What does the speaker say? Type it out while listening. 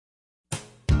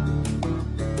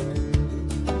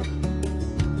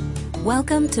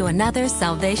Welcome to another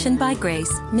Salvation by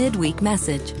Grace Midweek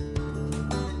message.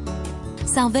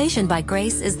 Salvation by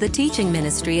Grace is the teaching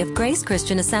ministry of Grace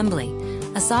Christian Assembly,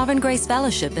 a Sovereign Grace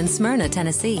Fellowship in Smyrna,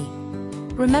 Tennessee.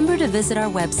 Remember to visit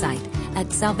our website at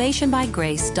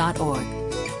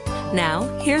salvationbygrace.org.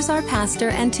 Now, here's our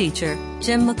pastor and teacher,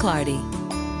 Jim McClarty.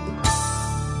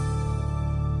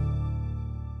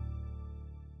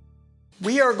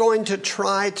 We are going to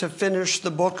try to finish the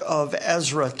book of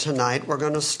Ezra tonight. We're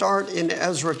going to start in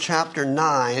Ezra chapter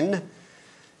 9,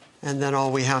 and then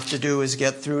all we have to do is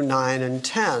get through 9 and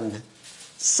 10.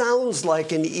 Sounds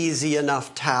like an easy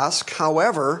enough task.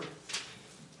 However,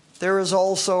 there is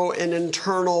also an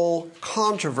internal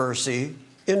controversy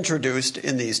introduced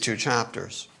in these two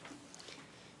chapters.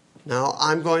 Now,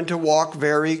 I'm going to walk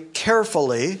very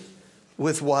carefully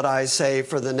with what I say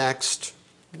for the next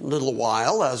little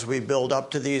while as we build up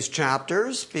to these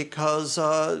chapters, because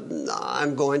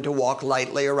I'm going to walk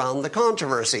lightly around the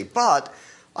controversy. But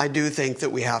I do think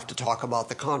that we have to talk about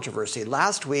the controversy.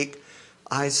 Last week,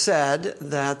 I said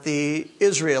that the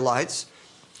Israelites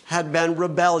had been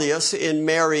rebellious in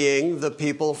marrying the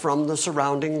people from the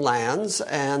surrounding lands,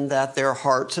 and that their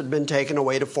hearts had been taken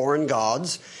away to foreign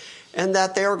gods, and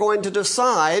that they are going to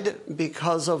decide,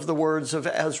 because of the words of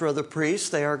Ezra the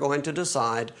priest, they are going to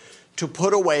decide to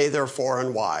put away their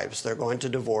foreign wives. They're going to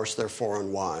divorce their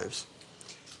foreign wives.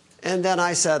 And then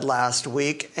I said last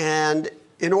week, and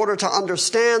in order to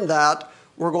understand that,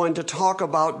 we're going to talk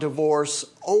about divorce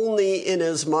only in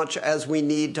as much as we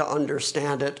need to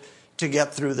understand it to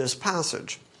get through this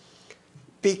passage.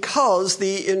 Because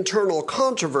the internal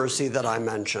controversy that I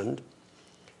mentioned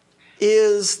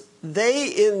is they,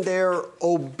 in their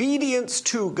obedience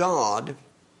to God,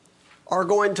 are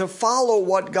going to follow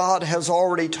what God has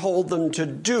already told them to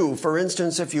do. For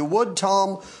instance, if you would,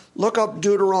 Tom, look up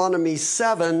Deuteronomy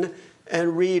 7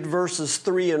 and read verses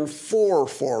 3 and 4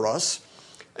 for us.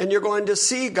 And you're going to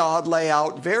see God lay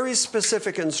out very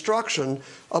specific instruction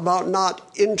about not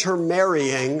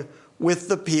intermarrying with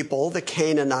the people, the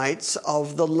Canaanites,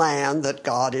 of the land that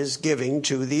God is giving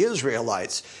to the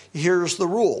Israelites. Here's the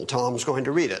rule. Tom's going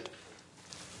to read it.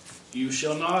 You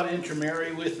shall not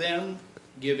intermarry with them,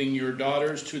 giving your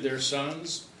daughters to their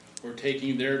sons, or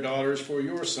taking their daughters for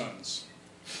your sons.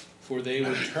 For they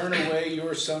would turn away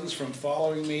your sons from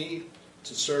following me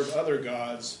to serve other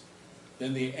gods.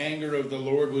 Then the anger of the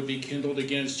Lord would be kindled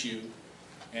against you,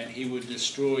 and he would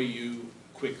destroy you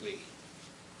quickly.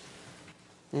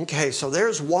 Okay, so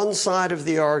there's one side of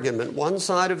the argument. One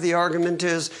side of the argument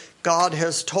is God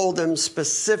has told them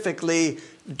specifically,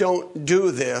 don't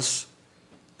do this.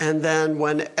 And then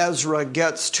when Ezra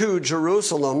gets to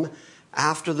Jerusalem,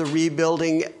 after the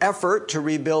rebuilding effort to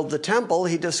rebuild the temple,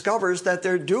 he discovers that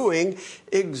they're doing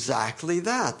exactly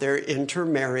that. They're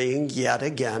intermarrying yet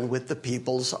again with the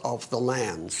peoples of the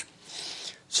lands.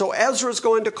 So Ezra's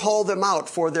going to call them out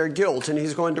for their guilt, and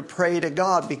he's going to pray to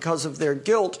God because of their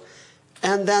guilt.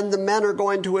 And then the men are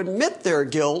going to admit their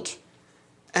guilt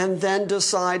and then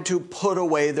decide to put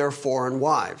away their foreign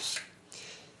wives.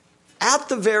 At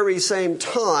the very same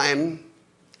time,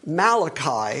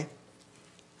 Malachi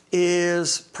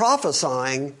is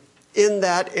prophesying in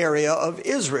that area of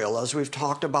Israel. As we've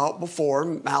talked about before,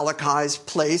 Malachi's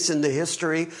place in the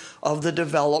history of the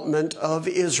development of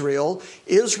Israel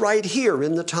is right here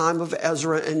in the time of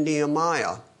Ezra and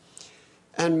Nehemiah.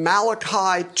 And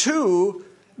Malachi 2,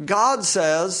 God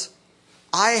says,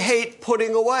 I hate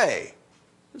putting away.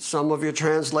 Some of your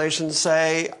translations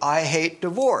say, I hate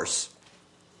divorce.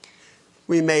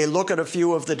 We may look at a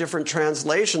few of the different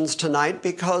translations tonight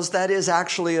because that is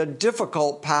actually a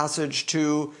difficult passage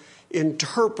to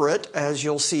interpret, as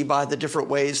you'll see by the different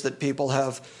ways that people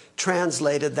have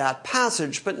translated that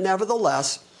passage. But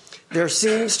nevertheless, there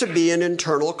seems to be an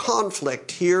internal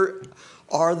conflict. Here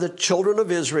are the children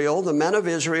of Israel, the men of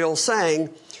Israel, saying,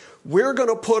 we're going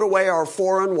to put away our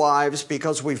foreign wives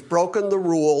because we've broken the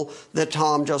rule that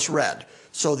Tom just read.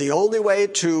 So the only way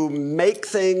to make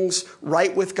things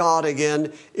right with God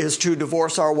again is to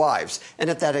divorce our wives. And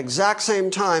at that exact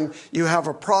same time, you have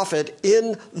a prophet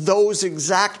in those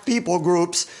exact people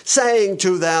groups saying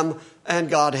to them, and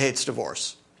God hates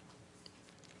divorce.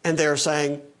 And they're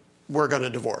saying, we're going to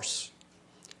divorce.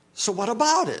 So what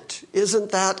about it?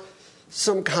 Isn't that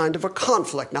some kind of a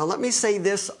conflict? Now let me say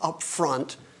this up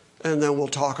front, and then we'll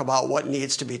talk about what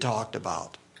needs to be talked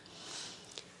about.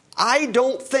 I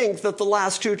don't think that the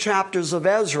last two chapters of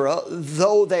Ezra,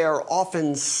 though they are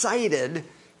often cited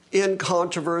in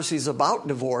controversies about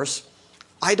divorce,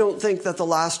 I don't think that the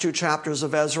last two chapters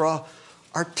of Ezra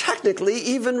are technically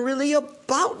even really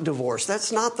about divorce. That's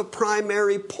not the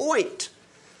primary point.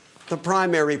 The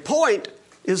primary point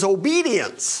is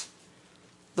obedience.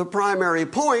 The primary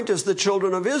point is the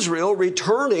children of Israel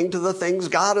returning to the things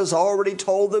God has already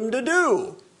told them to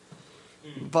do.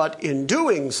 But in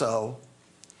doing so,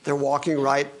 they're walking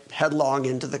right headlong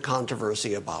into the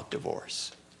controversy about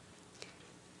divorce.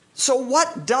 So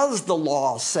what does the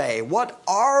law say? What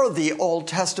are the Old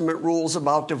Testament rules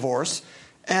about divorce?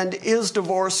 And is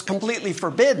divorce completely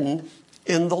forbidden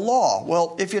in the law?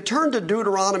 Well, if you turn to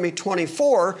Deuteronomy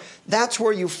 24, that's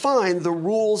where you find the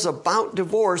rules about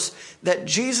divorce that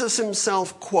Jesus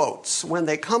himself quotes. When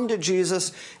they come to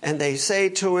Jesus and they say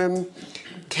to him,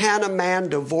 "Can a man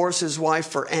divorce his wife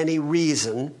for any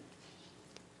reason?"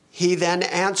 He then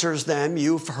answers them,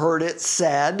 "You've heard it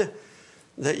said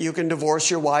that you can divorce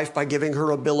your wife by giving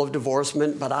her a bill of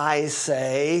divorcement, but I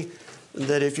say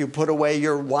that if you put away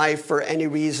your wife for any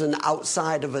reason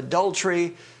outside of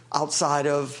adultery, outside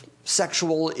of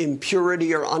sexual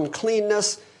impurity or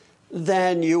uncleanness,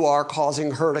 then you are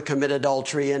causing her to commit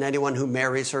adultery, and anyone who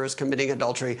marries her is committing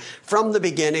adultery." From the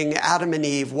beginning, Adam and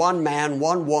Eve, one man,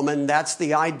 one woman, that's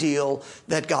the ideal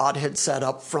that God had set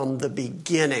up from the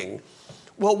beginning.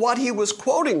 Well, what he was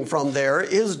quoting from there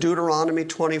is Deuteronomy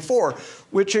 24,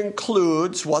 which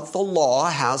includes what the law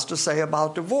has to say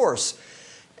about divorce.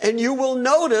 And you will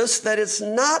notice that it's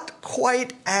not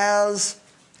quite as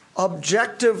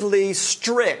objectively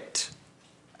strict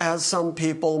as some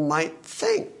people might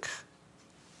think.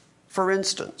 For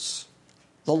instance,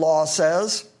 the law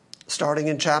says, starting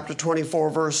in chapter 24,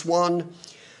 verse 1,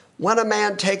 "When a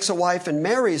man takes a wife and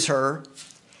marries her,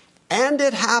 and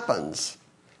it happens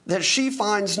that she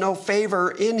finds no favor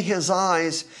in his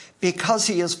eyes because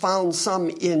he has found some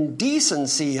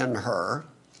indecency in her,"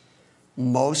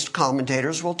 most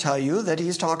commentators will tell you that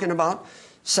he's talking about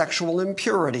sexual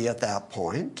impurity at that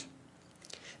point,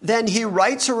 "then he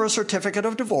writes her a certificate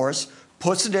of divorce,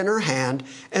 puts it in her hand,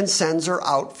 and sends her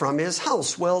out from his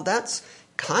house." Well, that's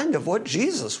kind of what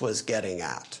Jesus was getting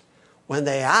at. When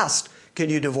they asked,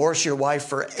 "Can you divorce your wife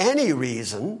for any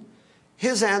reason?"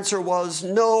 his answer was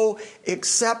no,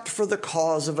 except for the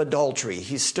cause of adultery.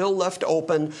 He still left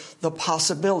open the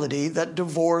possibility that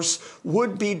divorce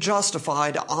would be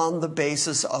justified on the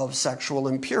basis of sexual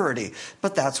impurity.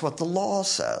 But that's what the law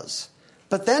says.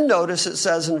 But then notice it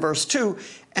says in verse 2,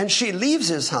 "And she leaves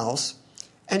his house,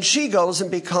 and she goes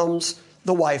and becomes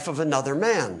the wife of another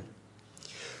man,"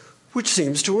 which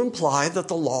seems to imply that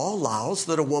the law allows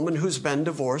that a woman who's been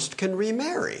divorced can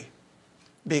remarry,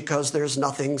 because there's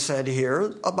nothing said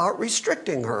here about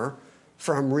restricting her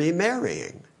from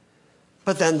remarrying.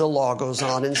 But then the law goes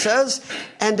on and says,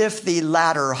 "And if the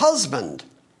latter husband,"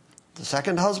 the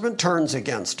second husband, "turns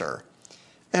against her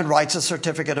and writes a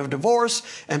certificate of divorce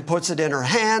and puts it in her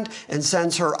hand and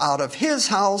sends her out of his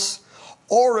house,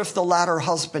 or if the latter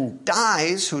husband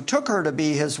dies who took her to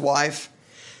be his wife,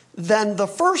 then the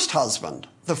first husband,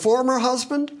 the former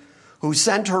husband, who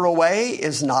sent her away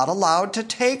is not allowed to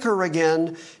take her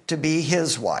again to be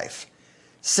his wife,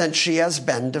 since she has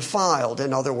been defiled."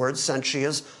 In other words, since she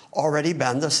has already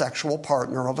been the sexual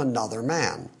partner of another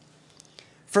man.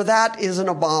 "For that is an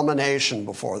abomination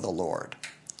before the Lord.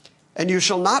 And you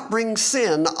shall not bring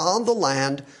sin on the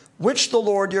land which the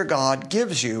Lord your God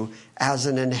gives you as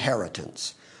an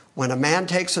inheritance. When a man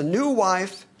takes a new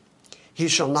wife, he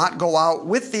shall not go out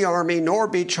with the army nor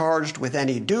be charged with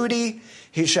any duty.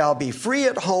 He shall be free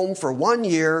at home for 1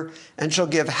 year and shall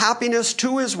give happiness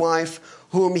to his wife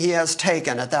whom he has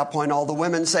taken." At that point, all the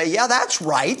women say, "Yeah, that's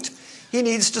right. He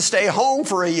needs to stay home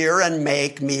for a year and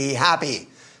make me happy."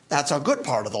 That's a good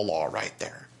part of the law right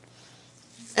there.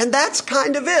 And that's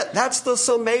kind of it. That's the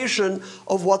summation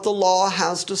of what the law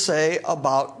has to say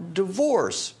about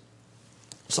divorce.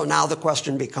 So now the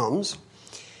question becomes,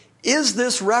 is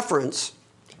this reference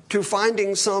to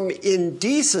finding some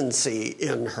indecency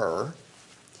in her,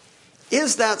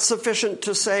 is that sufficient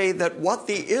to say that what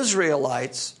the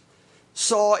Israelites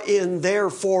saw in their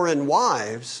foreign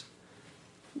wives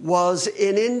was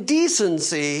an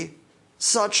indecency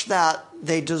such that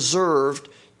they deserved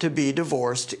to be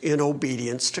divorced in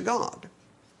obedience to God?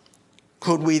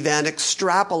 Could we then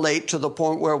extrapolate to the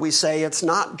point where we say it's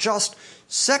not just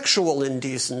sexual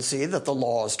indecency that the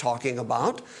law is talking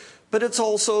about, but it's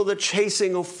also the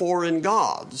chasing of foreign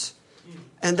gods,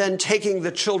 and then taking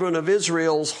the children of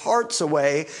Israel's hearts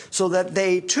away so that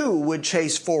they too would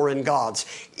chase foreign gods?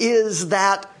 Is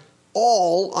that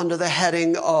all under the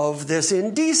heading of this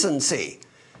indecency?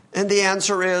 And the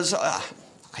answer is,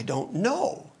 I don't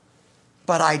know.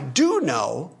 But I do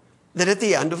know that at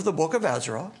the end of the book of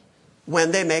Ezra,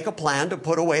 when they make a plan to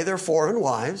put away their foreign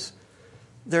wives,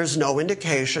 there's no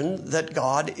indication that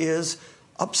God is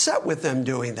upset with them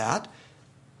doing that.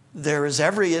 There is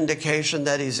every indication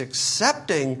that he's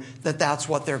accepting that that's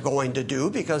what they're going to do,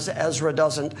 because Ezra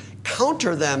doesn't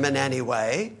counter them in any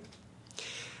way.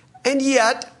 And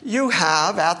yet you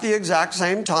have, at the exact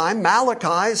same time,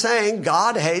 Malachi saying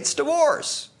God hates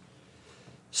divorce.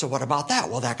 So what about that?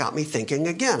 Well, that got me thinking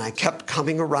again. I kept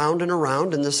coming around and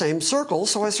around in the same circle,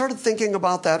 so I started thinking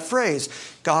about that phrase,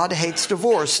 God hates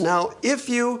divorce. Now, if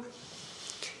you,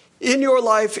 in your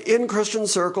life, in Christian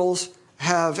circles,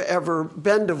 have ever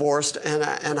been divorced, and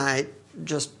I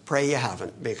just pray you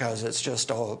haven't, because it's just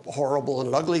a horrible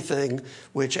and ugly thing,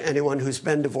 which anyone who's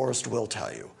been divorced will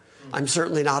tell you. I'm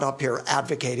certainly not up here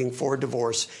advocating for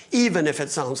divorce, even if it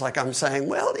sounds like I'm saying,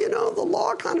 well, you know, the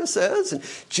law kind of says, and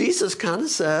Jesus kind of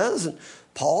says, and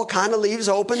Paul kind of leaves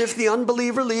open, if the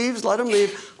unbeliever leaves, let him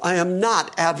leave. I am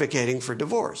not advocating for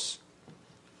divorce.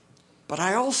 But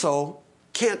I also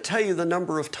can't tell you the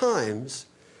number of times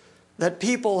that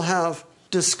people have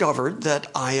discovered that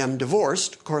I am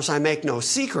divorced. Of course, I make no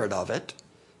secret of it.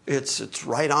 It's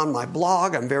right on my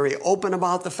blog. I'm very open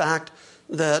about the fact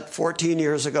that 14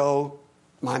 years ago,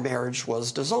 my marriage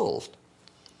was dissolved.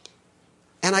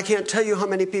 And I can't tell you how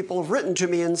many people have written to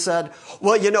me and said,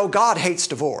 well, you know, God hates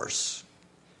divorce.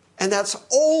 And that's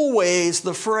always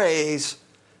the phrase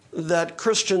that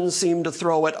Christians seem to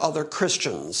throw at other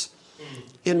Christians.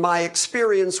 In my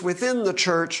experience within the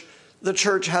church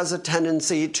has a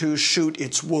tendency to shoot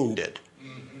its wounded.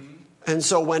 And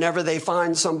so whenever they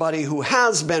find somebody who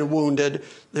has been wounded,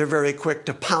 they're very quick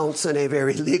to pounce in a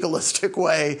very legalistic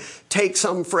way, take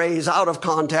some phrase out of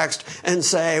context and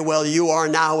say, well, you are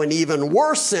now an even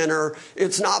worse sinner.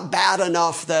 It's not bad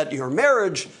enough that your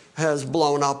marriage has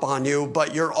blown up on you,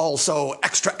 but you're also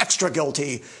extra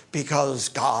guilty because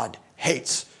God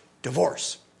hates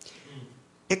divorce.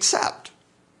 Except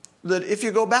that if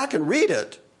you go back and read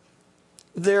it,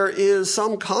 there is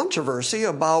some controversy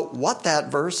about what that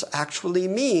verse actually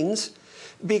means,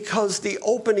 because the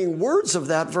opening words of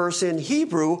that verse in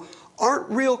Hebrew aren't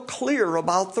real clear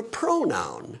about the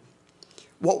pronoun.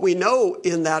 What we know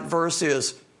in that verse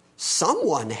is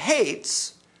someone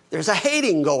hates, there's a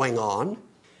hating going on,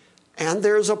 and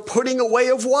there's a putting away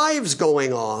of wives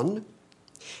going on,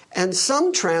 and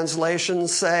some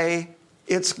translations say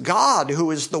it's God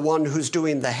who is the one who's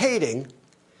doing the hating.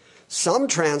 Some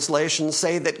translations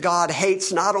say that God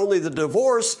hates not only the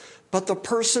divorce, but the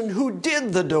person who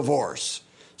did the divorce.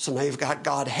 So now you've got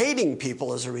God hating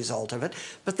people as a result of it.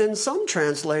 But then some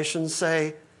translations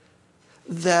say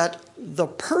that the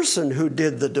person who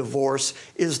did the divorce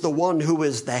is the one who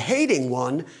is the hating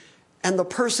one, and the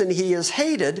person he has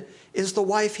hated is the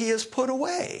wife he has put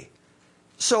away.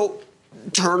 So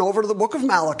turn over to the book of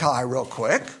Malachi real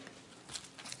quick.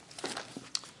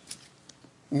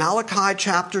 Malachi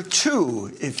chapter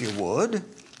 2, if you would.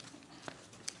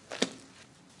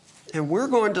 And we're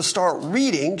going to start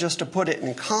reading, just to put it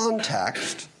in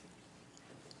context.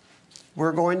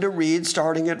 We're going to read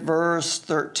starting at verse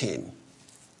 13.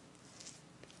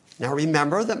 Now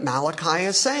remember that Malachi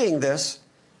is saying this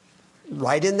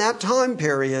right in that time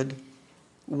period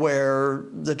where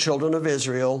the children of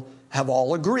Israel have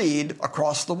all agreed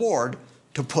across the board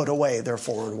to put away their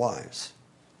foreign wives.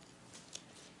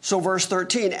 So verse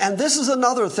 13, and this is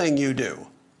another thing you do.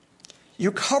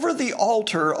 You cover the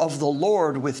altar of the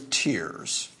Lord with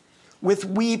tears, with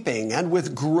weeping and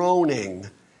with groaning,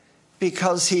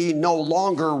 because he no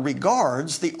longer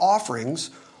regards the offerings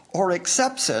or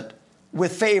accepts it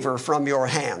with favor from your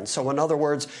hand. So in other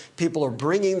words, people are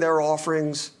bringing their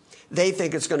offerings. They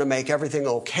think it's going to make everything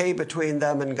okay between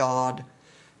them and God.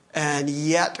 And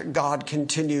yet God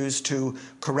continues to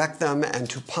correct them and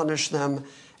to punish them.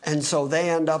 And so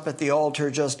they end up at the altar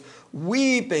just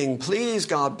weeping, please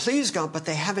God, but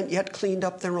they haven't yet cleaned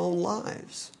up their own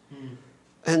lives.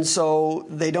 And so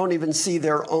they don't even see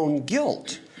their own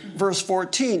guilt. Verse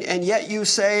 14, and yet you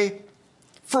say,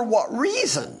 for what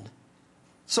reason?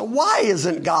 So why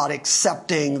isn't God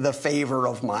accepting the favor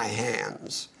of my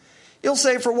hands? You'll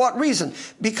say, for what reason?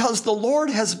 Because the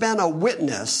Lord has been a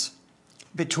witness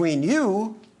between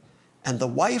you and the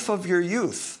wife of your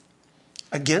youth,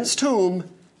 against whom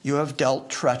you have dealt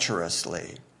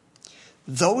treacherously,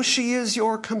 though she is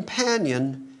your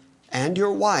companion and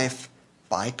your wife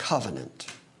by covenant.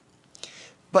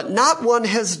 But not one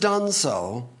has done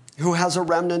so who has a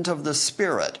remnant of the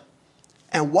Spirit.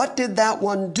 And what did that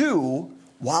one do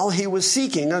while he was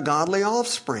seeking a godly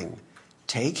offspring?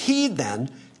 Take heed then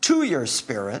to your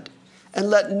spirit, and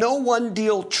let no one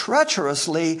deal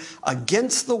treacherously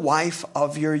against the wife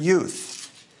of your youth.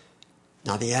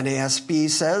 Now the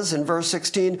NASB says in verse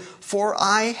 16, for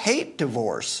I hate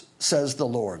divorce, says the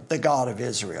Lord, the God of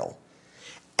Israel,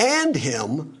 and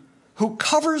him who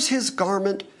covers his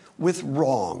garment with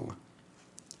wrong.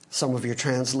 Some of your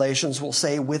translations will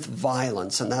say with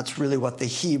violence, and that's really what the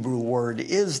Hebrew word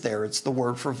is there. It's the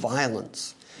word for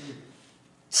violence.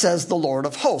 Says the Lord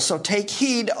of hosts. So take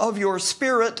heed of your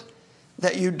spirit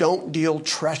that you don't deal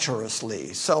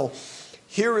treacherously. So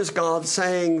here is God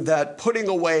saying that putting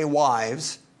away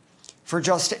wives for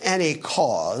just any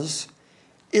cause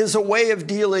is a way of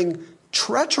dealing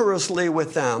treacherously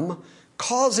with them,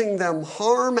 causing them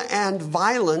harm and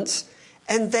violence,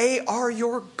 and they are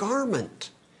your garment.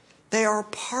 They are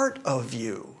part of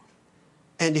you.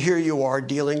 And here you are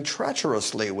dealing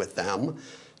treacherously with them.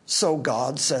 So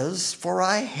God says, for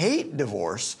I hate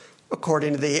divorce,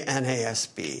 according to the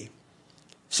NASB.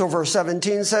 So verse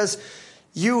 17 says,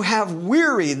 you have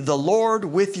wearied the Lord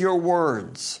with your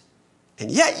words.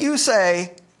 And yet you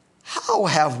say, how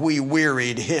have we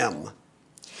wearied him?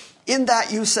 In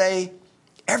that you say,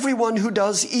 everyone who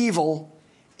does evil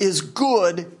is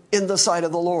good in the sight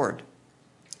of the Lord,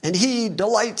 and he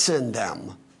delights in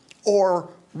them. Or,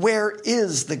 where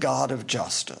is the God of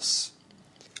justice?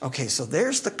 Okay, so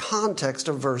there's the context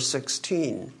of verse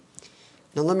 16.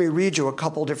 Now let me read you a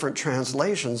couple different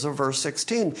translations of verse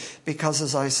 16, because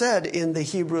as I said, in the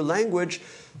Hebrew language,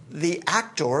 the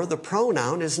actor, the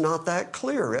pronoun, is not that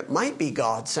clear. It might be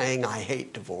God saying, I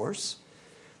hate divorce.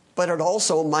 But it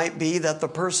also might be that the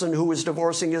person who is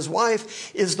divorcing his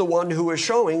wife is the one who is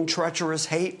showing treacherous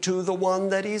hate to the one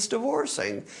that he's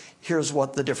divorcing. Here's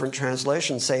what the different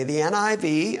translations say. The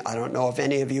NIV, I don't know if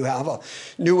any of you have a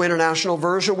New International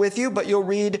Version with you, but you'll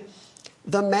read,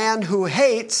 the man who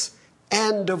hates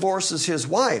and divorces his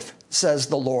wife, says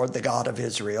the Lord, the God of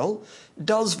Israel,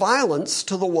 does violence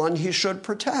to the one he should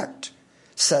protect,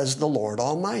 says the Lord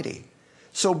Almighty.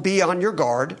 So be on your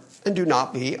guard and do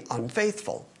not be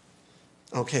unfaithful.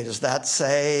 Okay, does that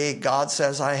say God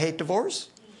says I hate divorce?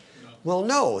 No. Well,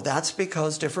 no, that's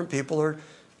because different people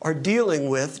are dealing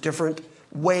with different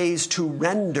ways to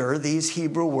render these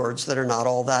Hebrew words that are not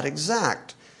all that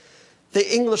exact.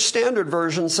 The English Standard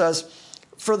Version says,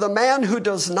 for the man who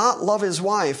does not love his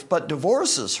wife but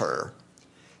divorces her,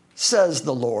 says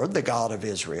the Lord, the God of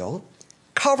Israel,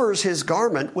 covers his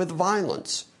garment with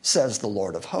violence, says the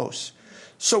Lord of hosts.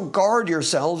 So guard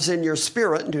yourselves in your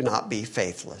spirit and do not be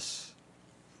faithless.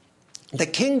 The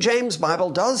King James Bible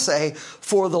does say,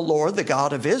 for the Lord, the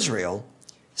God of Israel,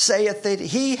 saith that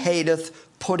he hateth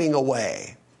putting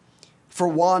away. For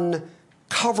one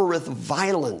covereth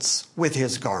violence with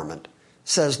his garment,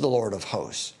 says the Lord of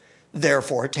hosts.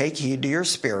 Therefore take heed to your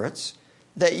spirits,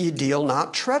 that ye deal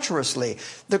not treacherously.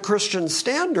 The Christian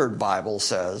Standard Bible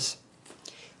says,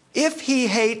 if he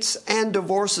hates and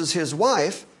divorces his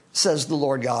wife, says the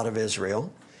Lord God of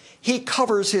Israel, he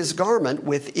covers his garment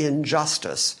with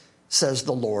injustice, says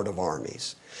the Lord of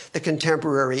armies. The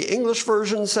Contemporary English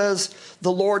Version says,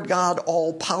 the Lord God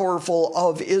all-powerful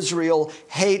of Israel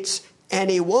hates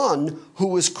anyone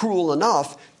who is cruel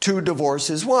enough to divorce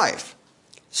his wife.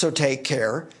 So take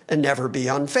care and never be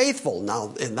unfaithful.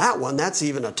 Now, in that one, that's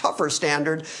even a tougher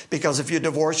standard, because if you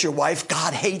divorce your wife,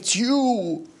 God hates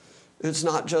you. It's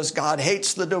not just God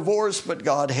hates the divorce, but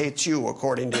God hates you,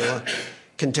 according to a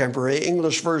Contemporary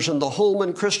English Version. The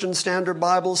Holman Christian Standard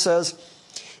Bible says,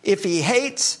 if he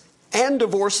hates and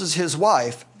divorces his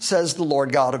wife, says the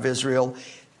Lord God of Israel,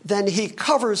 then he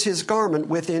covers his garment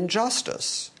with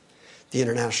injustice. The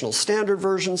International Standard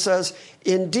Version says,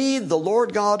 indeed, the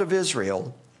Lord God of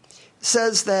Israel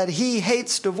says that he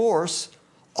hates divorce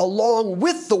along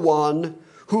with the one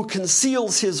who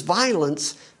conceals his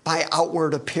violence by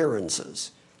outward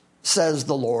appearances, says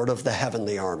the Lord of the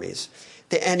heavenly armies.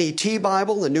 The NET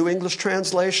Bible, the New English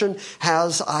Translation,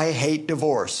 has I hate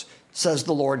divorce, says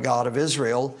the Lord God of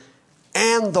Israel,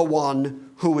 and the one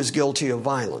who is guilty of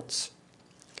violence.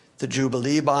 The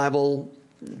Jubilee Bible,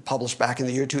 published back in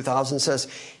the year 2000, says,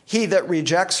 he that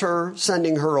rejects her,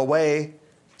 sending her away,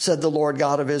 said the Lord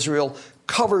God of Israel,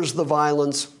 covers the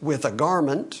violence with a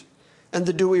garment. And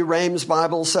the Douay-Rheims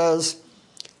Bible says,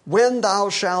 when thou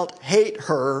shalt hate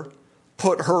her,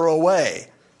 put her away.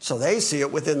 So they see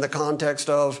it within the context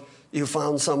of, you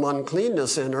found some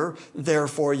uncleanness in her,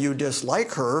 therefore you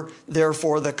dislike her.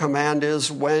 Therefore the command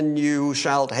is, when you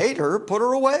shalt hate her, put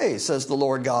her away, says the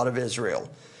Lord God of Israel.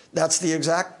 That's the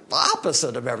exact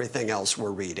opposite of everything else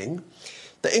we're reading.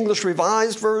 The English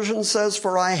Revised Version says,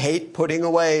 for I hate putting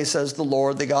away, says the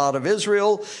Lord, the God of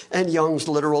Israel. And Young's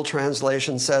literal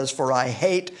translation says, for I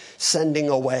hate sending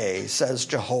away, says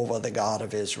Jehovah, the God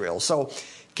of Israel. So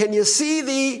can you see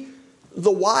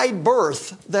the wide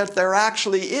berth that there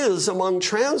actually is among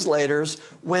translators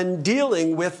when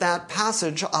dealing with that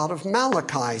passage out of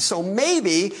Malachi? So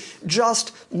maybe,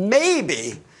 just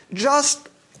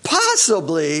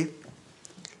possibly,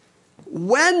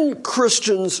 when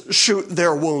Christians shoot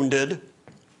their wounded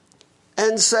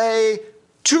and say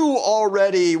to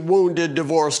already wounded,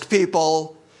 divorced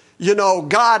people, you know,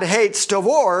 God hates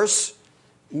divorce,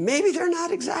 maybe they're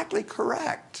not exactly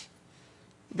correct,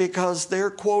 because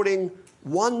they're quoting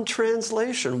one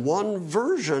translation, one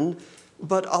version,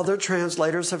 but other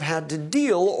translators have had to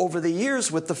deal over the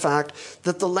years with the fact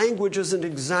that the language isn't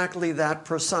exactly that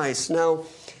precise. Now,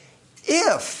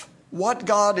 if what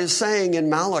God is saying in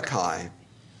Malachi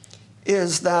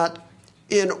is that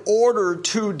in order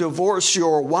to divorce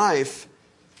your wife,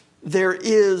 there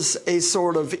is a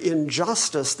sort of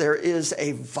injustice, there is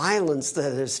a violence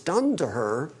that is done to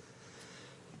her,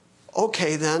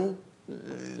 okay, then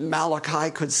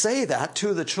Malachi could say that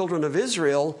to the children of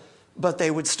Israel, but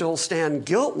they would still stand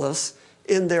guiltless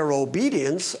in their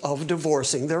obedience of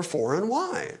divorcing their foreign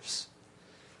wives.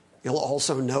 You'll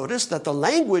also notice that the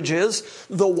language is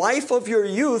the wife of your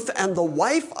youth and the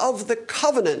wife of the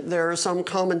covenant. There are some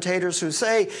commentators who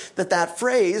say that that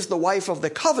phrase, the wife of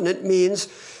the covenant, means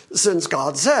since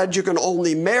God said you can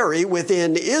only marry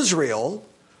within Israel,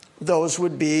 those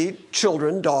would be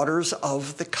children, daughters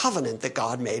of the covenant that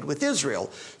God made with Israel.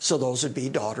 So those would be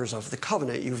daughters of the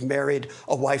covenant. You've married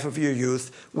a wife of your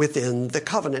youth within the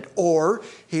covenant. Or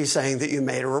he's saying that you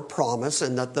made her a promise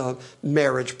and that the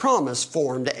marriage promise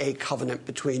formed a covenant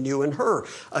between you and her.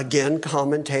 Again,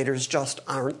 commentators just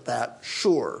aren't that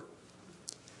sure.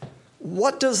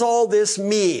 What does all this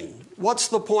mean? What's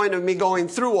the point of me going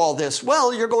through all this?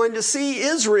 Well, you're going to see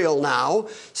Israel now,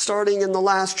 starting in the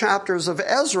last chapters of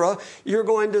Ezra, you're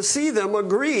going to see them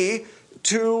agree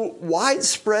to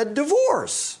widespread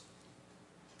divorce.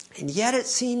 And yet it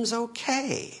seems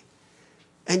okay.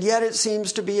 And yet it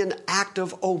seems to be an act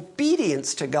of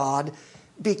obedience to God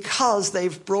because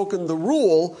they've broken the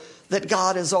rule that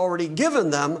God has already given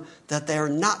them that they're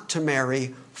not to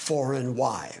marry foreign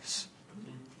wives.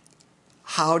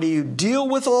 How do you deal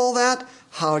with all that?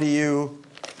 How do you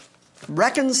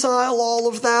reconcile all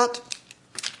of that?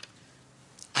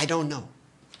 I don't know.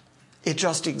 It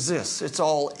just exists. It's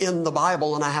all in the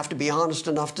Bible, and I have to be honest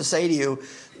enough to say to you,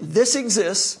 this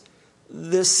exists.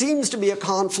 This seems to be a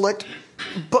conflict,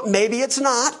 but maybe it's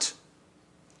not.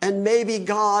 And maybe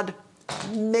God,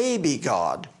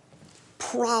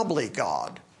 probably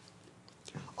God,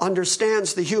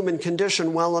 understands the human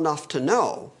condition well enough to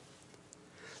know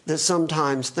that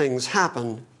sometimes things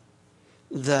happen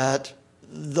that,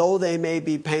 though they may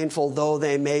be painful, though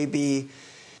they may be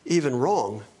even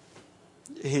wrong,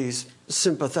 he's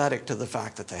sympathetic to the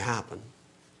fact that they happen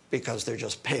because they're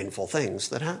just painful things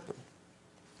that happen.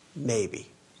 Maybe.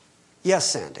 Yes,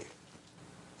 Sandy?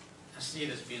 I see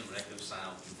it as being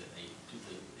reconciled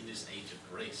in this age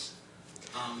of grace.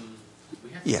 We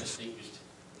have to distinguish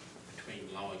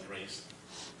between law and grace.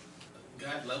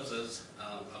 God loves us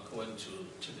according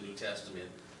to the New Testament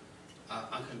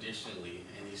unconditionally,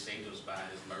 and he saved us by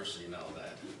his mercy and all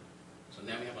that. So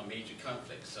now we have a major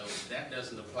conflict. So that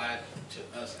doesn't apply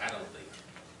to us, I don't think.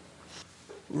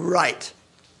 Right.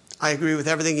 I agree with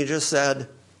everything you just said,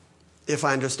 if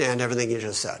I understand everything you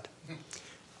just said.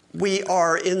 We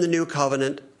are in the new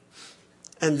covenant,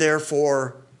 and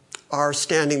therefore our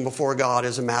standing before God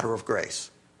is a matter of grace.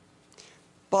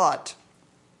 But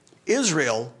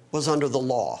Israel was under the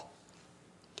law,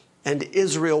 and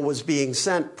Israel was being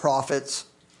sent prophets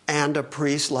and a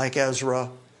priest like Ezra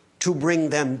to bring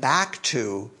them back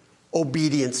to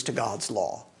obedience to God's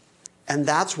law. And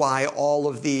that's why all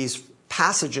of these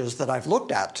passages that I've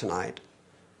looked at tonight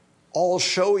all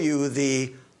show you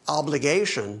the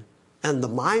obligation and the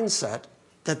mindset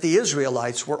that the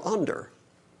Israelites were under.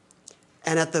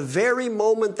 And at the very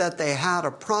moment that they had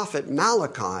a prophet,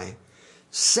 Malachi,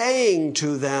 saying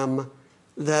to them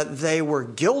that they were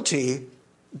guilty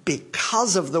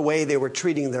because of the way they were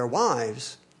treating their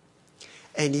wives,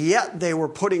 and yet they were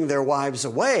putting their wives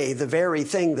away, the very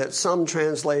thing that some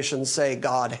translations say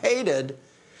God hated,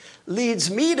 leads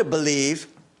me to believe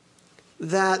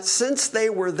that since they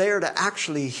were there to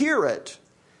actually hear it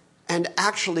and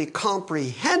actually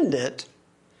comprehend it,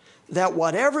 that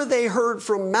whatever they heard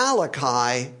from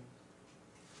Malachi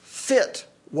fit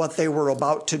what they were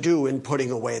about to do in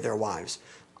putting away their wives.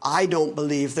 I don't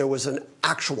believe there was an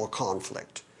actual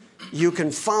conflict. You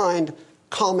can find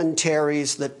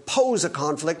commentaries that pose a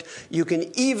conflict. You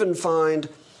can even find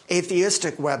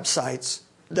atheistic websites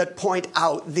that point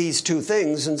out these two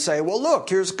things and say, well, look,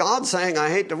 here's God saying, I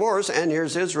hate divorce, and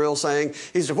here's Israel saying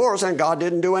he's divorced, and God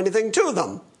didn't do anything to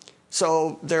them.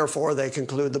 So, therefore, they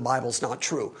conclude the Bible's not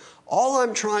true. All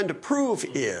I'm trying to prove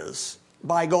is,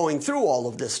 by going through all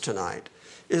of this tonight,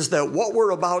 is that what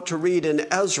we're about to read in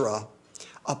Ezra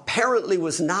apparently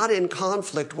was not in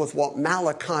conflict with what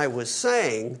Malachi was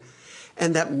saying,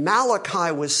 and that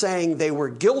Malachi was saying they were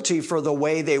guilty for the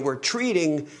way they were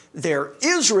treating their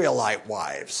Israelite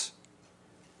wives,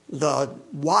 the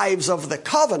wives of the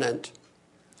covenant.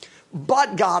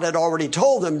 But God had already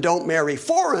told them, don't marry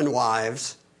foreign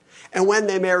wives. And when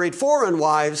they married foreign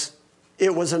wives,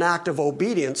 it was an act of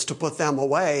obedience to put them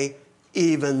away,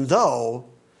 even though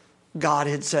God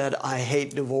had said, I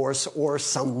hate divorce, or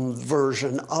some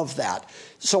version of that.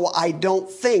 So I don't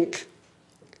think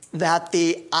that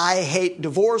the I hate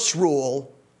divorce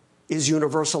rule is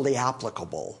universally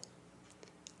applicable.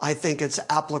 I think it's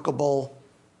applicable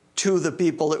to the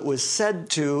people it was said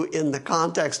to in the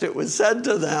context it was said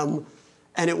to them,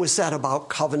 and it was said about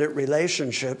covenant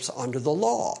relationships under the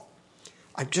law.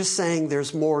 I'm just saying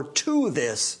there's more to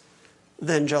this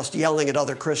than just yelling at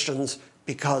other Christians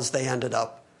because they ended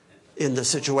up in the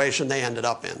situation they ended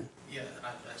up in. Yeah,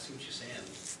 I see what you're saying.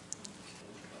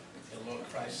 The Lord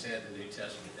Christ said in the New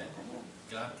Testament that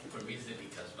God permits it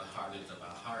because the hardness of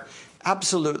our heart.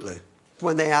 Absolutely.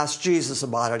 When they asked Jesus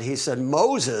about it, he said,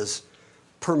 Moses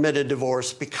permitted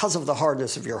divorce because of the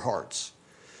hardness of your hearts.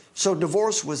 So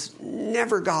divorce was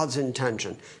never God's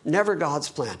intention, never God's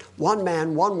plan. One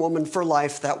man, one woman for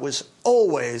life, that was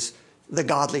always the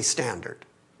godly standard.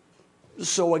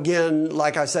 So again,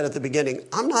 like I said at the beginning,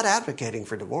 I'm not advocating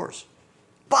for divorce.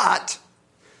 But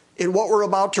in what we're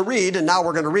about to read, and now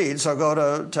we're going to read, so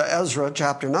go to Ezra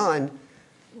chapter 9.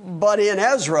 But in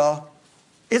Ezra,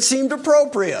 it seemed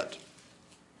appropriate.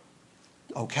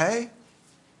 Okay?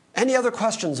 Any other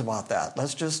questions about that?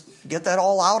 Let's just get that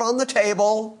all out on the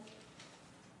table.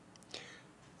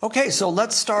 Okay, so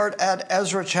let's start at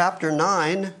Ezra chapter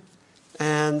 9.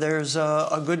 And there's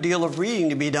a good deal of reading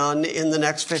to be done in the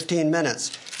next 15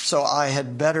 minutes. So I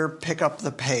had better pick up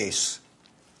the pace.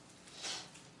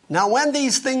 Now, when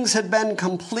these things had been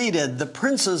completed, the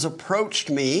princes approached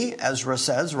me, Ezra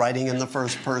says, writing in the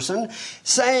first person,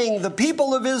 saying, the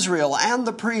people of Israel and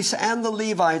the priests and the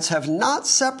Levites have not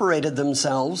separated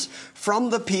themselves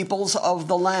from the peoples of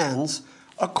the lands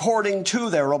according to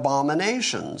their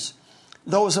abominations.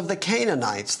 Those of the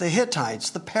Canaanites, the Hittites,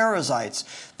 the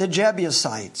Perizzites, the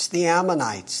Jebusites, the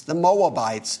Ammonites, the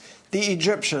Moabites, the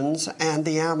Egyptians, and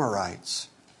the Amorites.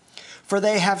 For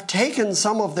they have taken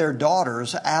some of their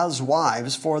daughters as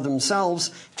wives for themselves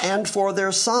and for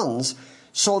their sons,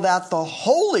 so that the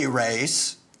holy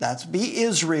race, that's be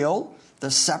Israel, the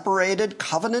separated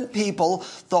covenant people,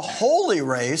 the holy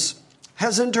race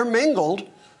has intermingled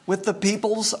with the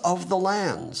peoples of the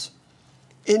lands.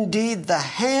 Indeed, the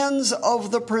hands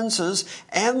of the princes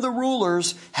and the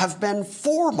rulers have been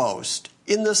foremost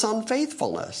in this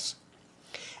unfaithfulness.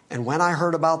 And when I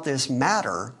heard about this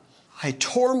matter, I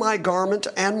tore my garment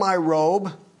and my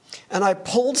robe, and I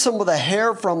pulled some of the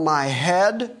hair from my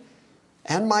head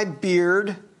and my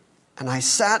beard, and I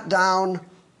sat down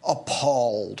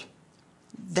appalled.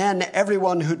 Then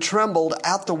everyone who trembled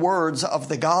at the words of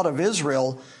the God of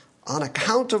Israel on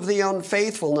account of the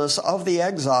unfaithfulness of the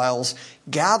exiles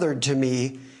gathered to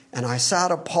me, and I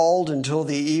sat appalled until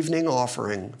the evening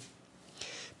offering.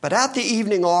 But at the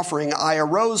evening offering I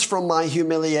arose from my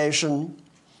humiliation,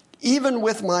 even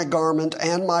with my garment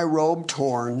and my robe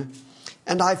torn,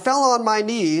 and I fell on my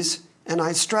knees, and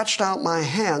I stretched out my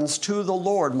hands to the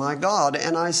Lord my God,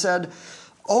 and I said,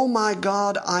 O my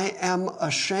God, I am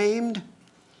ashamed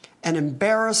and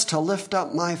embarrassed to lift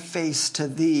up my face to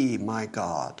thee, my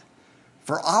God.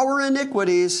 For our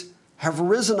iniquities have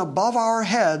risen above our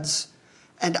heads,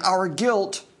 and our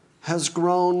guilt has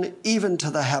grown even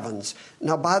to the heavens.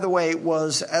 Now, by the way,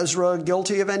 was Ezra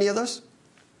guilty of any of this?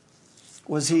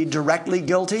 Was he directly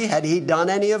guilty? Had he done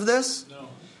any of this? No.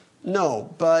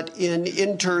 No, but in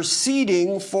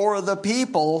interceding for the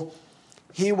people,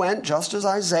 he went just as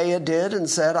Isaiah did and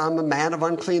said, I'm a man of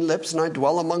unclean lips and I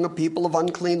dwell among a people of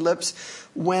unclean lips.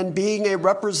 When being a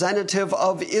representative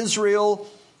of Israel,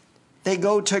 they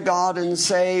go to God and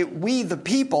say, we the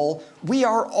people, we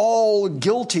are all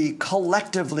guilty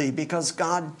collectively because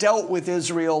God dealt with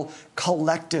Israel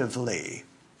collectively.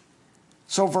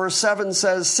 So verse 7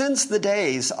 says, since the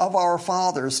days of our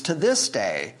fathers to this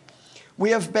day,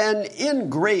 we have been in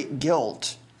great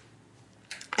guilt.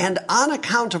 And on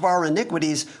account of our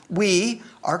iniquities, we,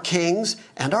 our kings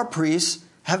and our priests,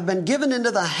 have been given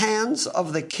into the hands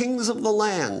of the kings of the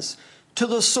lands, to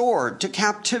the sword, to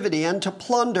captivity, and to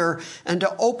plunder, and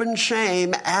to open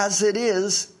shame, as it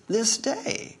is this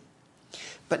day.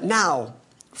 But now,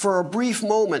 for a brief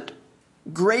moment,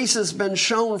 grace has been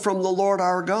shown from the Lord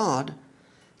our God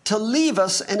to leave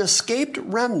us an escaped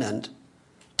remnant,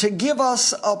 to give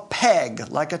us a peg,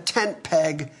 like a tent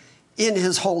peg, in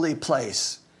his holy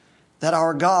place. that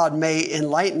our God may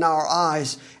enlighten our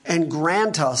eyes and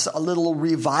grant us a little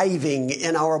reviving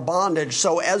in our bondage.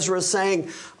 So Ezra is saying,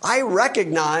 I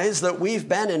recognize that we've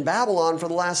been in Babylon for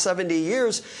the last 70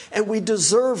 years, and we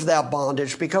deserve that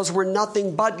bondage because we're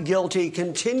nothing but guilty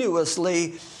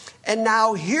continuously. And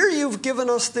now here you've given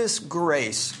us this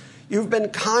grace. You've been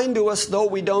kind to us, though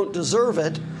we don't deserve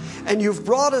it. And you've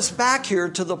brought us back here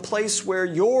to the place where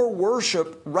your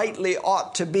worship rightly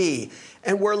ought to be.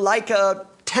 And we're like a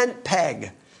tent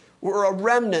peg. We're a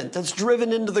remnant that's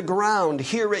driven into the ground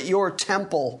here at your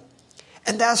temple.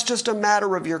 And that's just a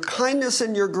matter of your kindness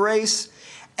and your grace.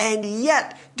 And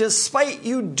yet, despite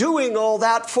you doing all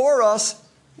that for us,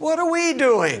 what are we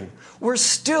doing? We're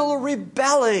still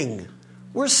rebelling.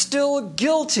 We're still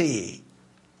guilty.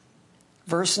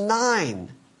 Verse 9,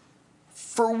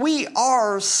 for we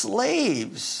are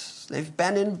slaves. They've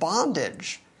been in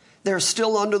bondage. They're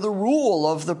still under the rule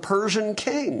of the Persian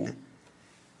king.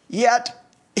 Yet,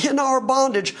 in our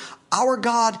bondage, our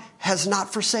God has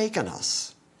not forsaken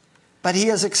us, but he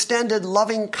has extended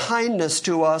loving kindness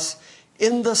to us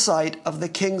in the sight of the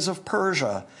kings of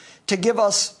Persia, to give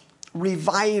us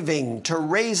reviving, to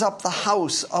raise up the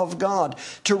house of God,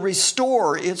 to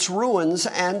restore its ruins,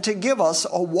 and to give us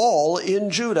a wall in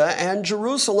Judah and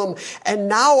Jerusalem. And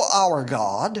now, our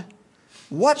God,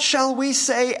 what shall we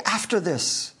say after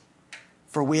this?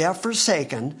 For we have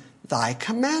forsaken thy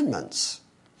commandments,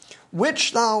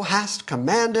 which thou hast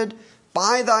commanded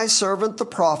by thy servant the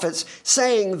prophets,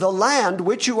 saying, the land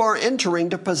which you are entering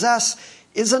to possess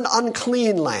is an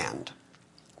unclean land,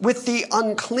 with the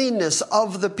uncleanness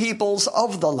of the peoples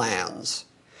of the lands,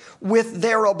 with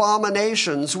their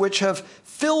abominations which have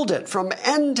filled it from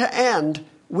end to end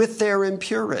with their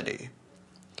impurity.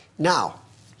 Now,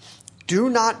 do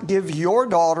not give your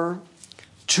daughter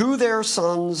to their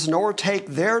sons, nor take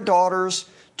their daughters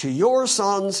to your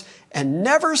sons, and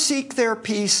never seek their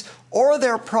peace or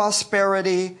their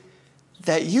prosperity,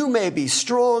 that you may be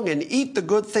strong and eat the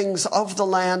good things of the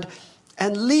land,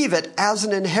 and leave it as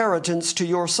an inheritance to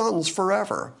your sons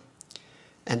forever.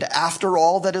 And after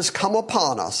all that has come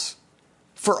upon us,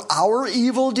 for our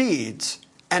evil deeds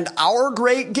and our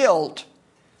great guilt,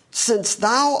 since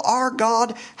thou, our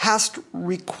God, hast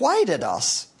requited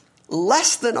us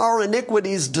less than our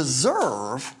iniquities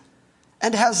deserve,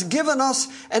 and has given us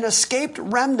an escaped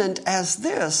remnant as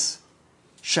this,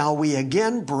 shall we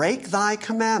again break thy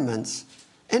commandments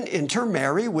and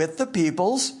intermarry with the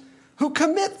peoples who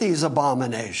commit these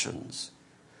abominations?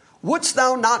 Wouldst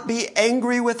thou not be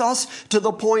angry with us to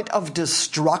the point of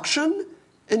destruction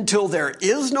until there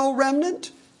is no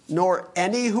remnant, nor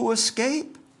any who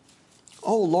escape?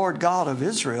 O Lord God of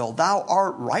Israel, thou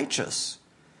art righteous.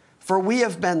 For we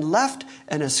have been left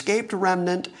an escaped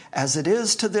remnant as it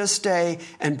is to this day,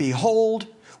 and behold,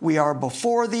 we are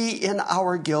before thee in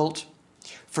our guilt,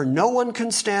 for no one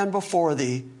can stand before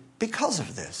thee because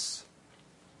of this.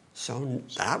 So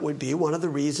that would be one of the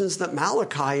reasons that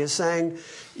Malachi is saying,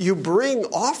 you bring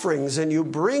offerings and you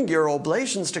bring your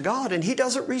oblations to God, and he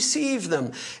doesn't receive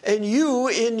them. And you,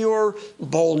 in your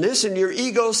boldness and your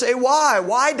ego, say, why?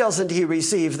 Why doesn't he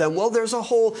receive them? Well, there's a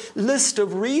whole list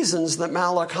of reasons that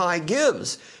Malachi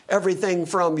gives. Everything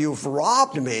from, you've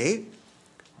robbed me,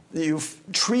 you've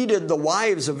treated the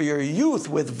wives of your youth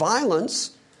with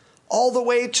violence, all the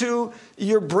way to,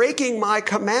 you're breaking my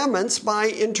commandments by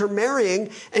intermarrying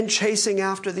and chasing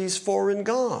after these foreign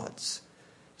gods.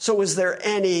 So is there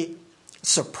any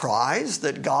surprise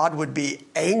that God would be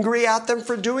angry at them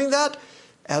for doing that?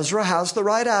 Ezra has the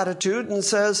right attitude and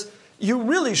says, you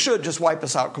really should just wipe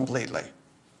us out completely.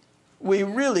 We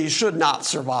really should not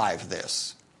survive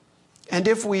this. And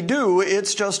if we do,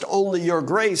 it's just only your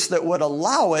grace that would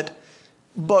allow it.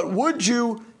 But would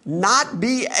you not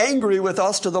be angry with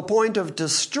us to the point of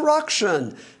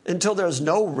destruction until there's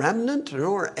no remnant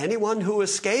nor anyone who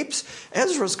escapes?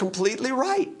 Ezra's completely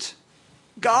right.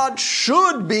 God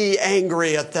should be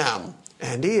angry at them,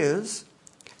 and he is,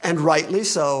 and rightly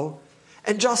so,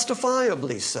 and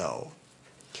justifiably so.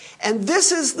 And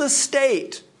this is the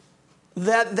state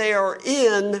that they are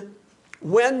in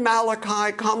when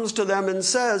Malachi comes to them and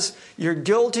says, you're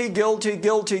guilty, guilty,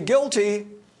 guilty, guilty,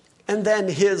 and then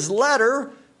his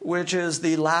letter, which is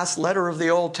the last letter of the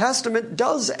Old Testament,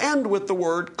 does end with the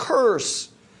word curse,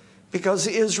 because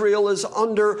Israel is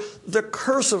under the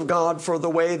curse of God for the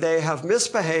way they have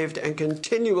misbehaved and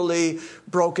continually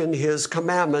broken his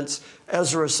commandments.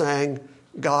 Ezra saying,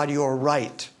 God, you're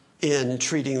right in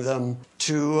treating them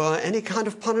to any kind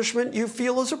of punishment you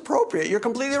feel is appropriate. You're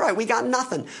completely right. We got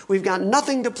nothing. We've got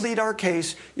nothing to plead our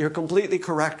case. You're completely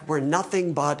correct. We're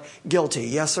nothing but guilty.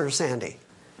 Yes, sir, Sandy?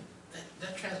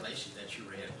 That translation that you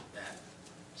read that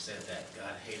said that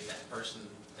God hated that person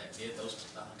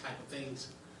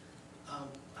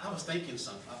was thinking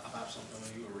about something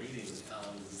when you were reading.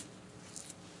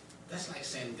 That's like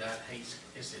saying God hates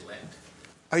his elect.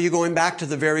 Are you going back to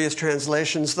the various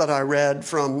translations that I read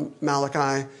from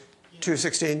Malachi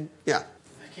 2:16? Yeah.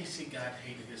 I can't see God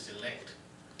hated his elect,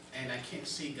 and I can't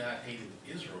see God hated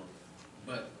Israel,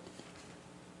 but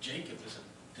Jacob is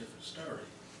a different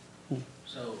story.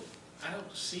 So I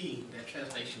don't see that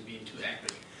translation being too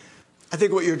accurate. I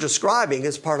think what you're describing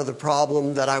is part of the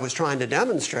problem that I was trying to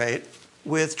demonstrate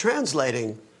with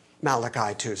translating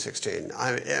Malachi 2:16.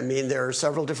 I mean, there are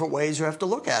several different ways you have to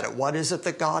look at it. What is it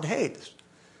that God hates?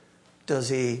 Does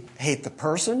he hate the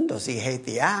person? Does he hate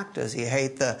the act? Does he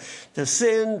hate the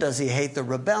sin? Does he hate the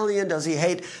rebellion?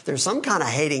 There's some kind of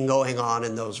hating going on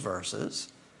in those verses.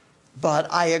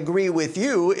 But I agree with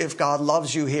you, if God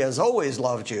loves you, he has always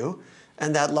loved you,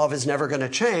 and that love is never going to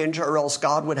change, or else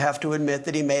God would have to admit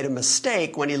that he made a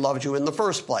mistake when he loved you in the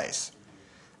first place.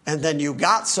 And then you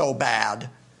got so bad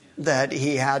that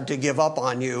he had to give up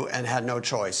on you and had no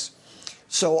choice.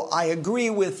 So I agree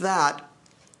with that.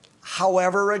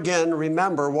 However, again,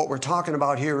 remember what we're talking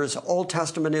about here is Old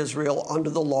Testament Israel under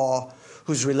the law,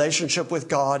 whose relationship with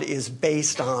God is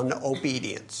based on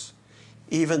obedience.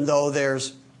 Even though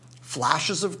there's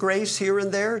flashes of grace here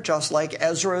and there, just like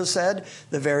Ezra said,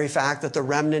 the very fact that the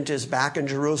remnant is back in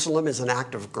Jerusalem is an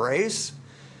act of grace.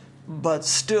 But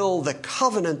still, the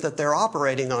covenant that they're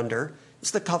operating under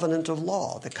is the covenant of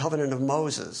law, the covenant of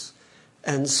Moses.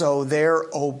 And so their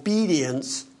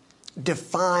obedience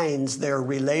defines their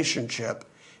relationship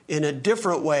in a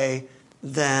different way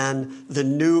than the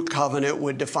new covenant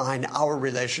would define our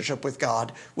relationship with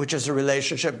God, which is a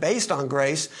relationship based on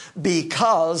grace,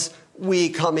 because we,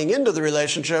 coming into the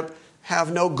relationship,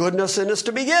 have no goodness in us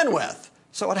to begin with.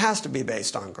 So it has to be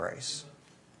based on grace.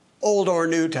 Old or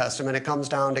New Testament, it comes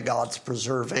down to God's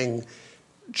preserving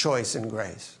choice in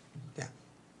grace. Yeah.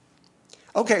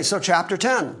 Okay, so chapter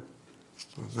 10.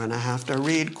 We're going to have to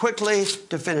read quickly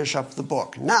to finish up the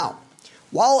book. Now,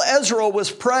 while Ezra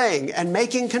was praying and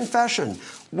making confession,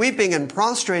 weeping and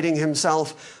prostrating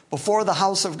himself before the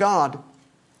house of God,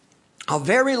 a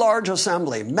very large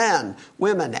assembly, men,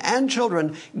 women, and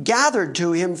children, gathered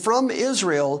to him from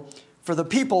Israel, for the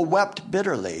people wept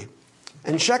bitterly.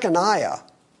 And Shechaniah,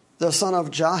 the son of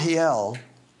Jahiel,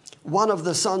 one of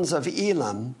the sons of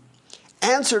Elam,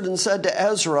 answered and said to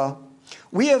Ezra,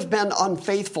 "We have been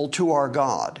unfaithful to our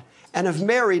God, and have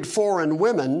married foreign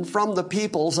women from the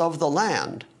peoples of the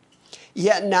land.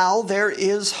 Yet now there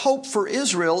is hope for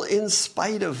Israel in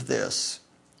spite of this.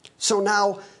 So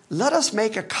now let us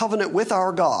make a covenant with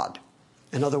our God."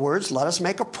 In other words, let us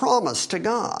make a promise to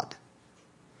God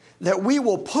that we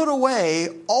will put away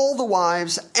all the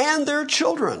wives and their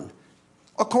children,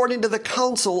 according to the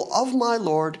counsel of my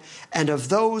Lord and of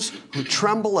those who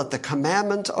tremble at the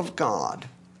commandment of God.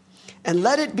 And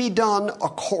let it be done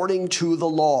according to the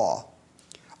law.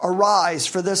 Arise,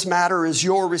 for this matter is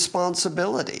your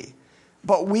responsibility,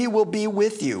 but we will be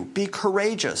with you. Be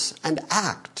courageous and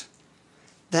act.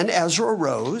 Then Ezra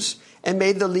rose and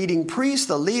made the leading priests,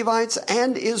 the Levites,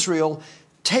 and Israel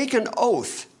take an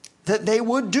oath that they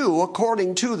would do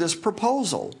according to this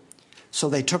proposal. So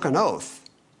they took an oath.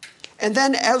 And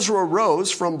then Ezra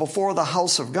rose from before the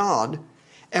house of God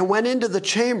and went into the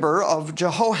chamber of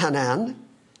Jehohanan,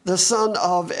 the son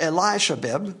of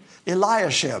Eliashib.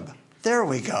 There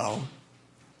we go.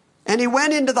 And he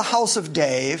went into the house of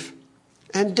Dave,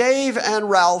 and Dave and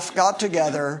Ralph got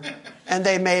together, and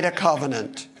they made a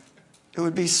covenant. It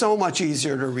would be so much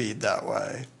easier to read that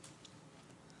way.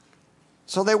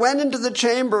 So they went into the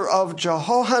chamber of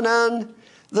Jehohanan,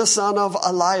 the son of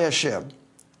Eliashib.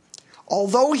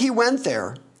 Although he went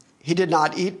there, he did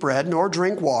not eat bread nor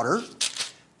drink water,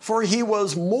 for he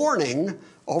was mourning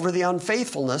over the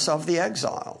unfaithfulness of the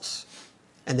exiles.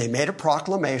 And they made a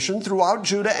proclamation throughout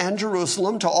Judah and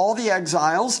Jerusalem to all the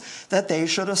exiles that they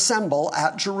should assemble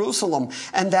at Jerusalem,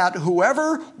 and that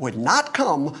whoever would not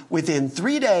come within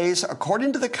 3 days,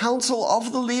 according to the counsel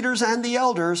of the leaders and the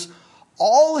elders,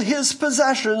 all his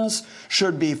possessions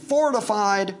should be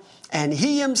fortified, and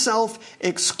he himself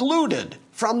excluded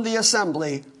from the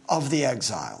assembly of the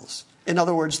exiles. In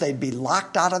other words, they'd be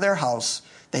locked out of their house,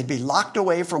 they'd be locked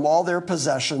away from all their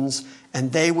possessions,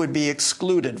 and they would be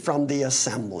excluded from the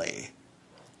assembly.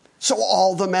 So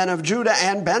all the men of Judah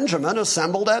and Benjamin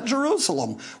assembled at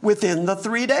Jerusalem within the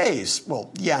 3 days.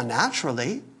 Well, yeah,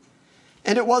 naturally.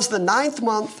 And it was the 9th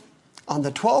month, on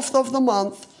the 12th of the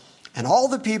month, and all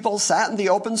the people sat in the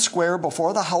open square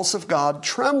before the house of God,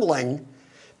 trembling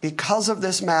because of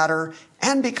this matter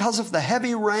and because of the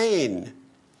heavy rain.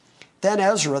 Then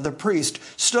Ezra the priest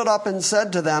stood up and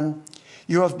said to them,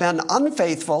 "You have been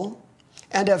unfaithful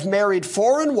and have married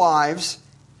foreign wives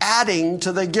adding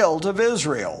to the guilt of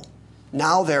Israel.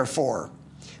 Now, therefore,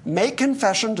 make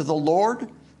confession to the Lord,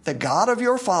 the God of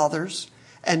your fathers,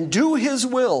 and do his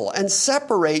will, and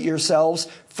separate yourselves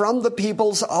from the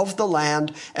peoples of the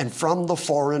land and from the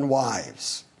foreign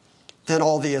wives. Then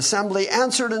all the assembly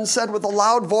answered and said with a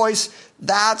loud voice,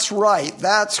 that's right,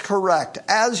 that's correct.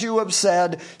 As you have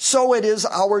said, so it is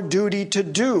our duty to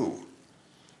do.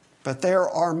 But there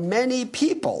are many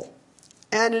people,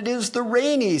 and it is the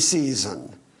rainy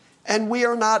season, and we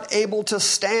are not able to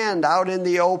stand out in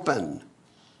the open.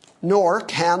 Nor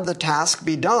can the task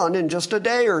be done in just a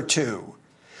day or two,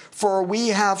 for we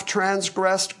have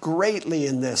transgressed greatly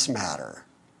in this matter.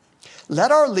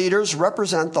 Let our leaders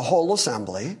represent the whole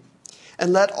assembly,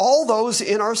 and let all those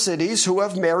in our cities who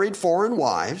have married foreign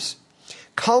wives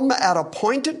come at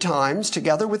appointed times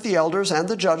together with the elders and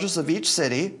the judges of each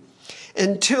city,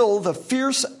 until the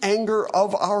fierce anger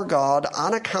of our God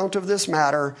on account of this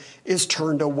matter is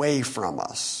turned away from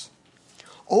us.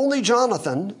 Only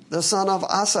Jonathan, the son of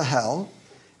Asahel,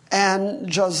 and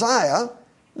Josiah,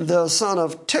 the son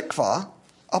of Tikvah,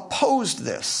 opposed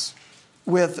this,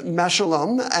 with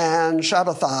Meshullam and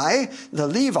Shabbathai, the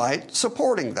Levite,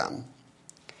 supporting them.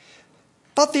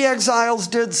 But the exiles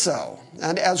did so,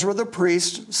 and Ezra the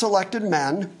priest selected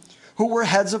men who were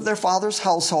heads of their fathers'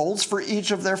 households for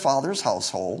each of their fathers'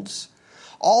 households,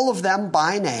 all of them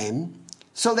by name.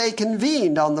 So they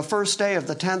convened on the first day of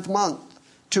the 10th month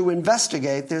to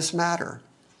investigate this matter.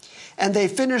 And they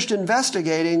finished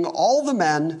investigating all the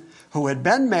men who had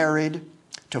been married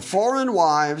to foreign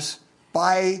wives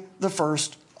by the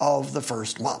first of the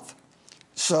first month.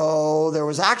 So there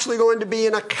was actually going to be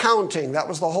an accounting. That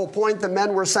was the whole point. The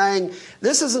men were saying,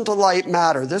 this isn't a light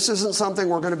matter. This isn't something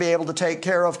we're going to be able to take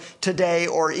care of today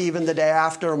or even the day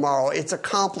after tomorrow. It's a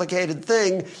complicated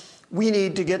thing. We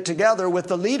need to get together with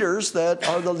the leaders that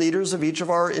are the leaders of each of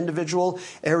our individual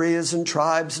areas and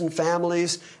tribes and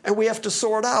families, and we have to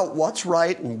sort out what's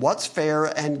right and what's fair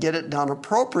and get it done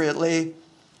appropriately.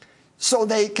 So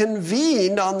they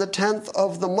convened on the 10th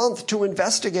of the month to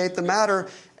investigate the matter,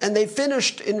 and they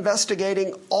finished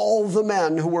investigating all the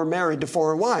men who were married to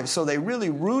foreign wives. So they really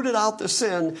rooted out the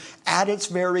sin at its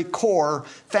very core,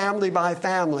 family by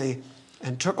family,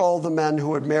 and took all the men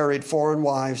who had married foreign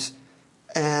wives.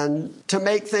 And to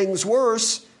make things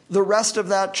worse, the rest of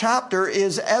that chapter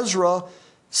is Ezra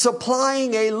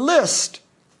supplying a list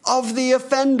of the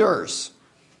offenders.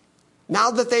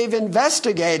 Now that they've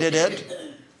investigated it,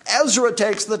 Ezra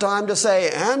takes the time to say,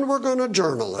 and we're going to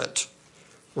journal it.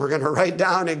 We're going to write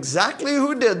down exactly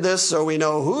who did this so we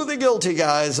know who the guilty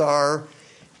guys are.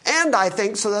 And I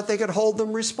think so that they could hold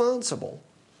them responsible,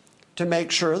 to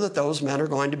make sure that those men are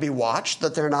going to be watched,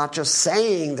 that they're not just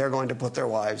saying they're going to put their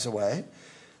wives away,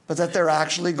 but that they're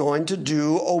actually going to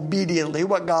do obediently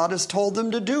what God has told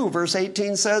them to do. Verse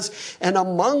 18 says, and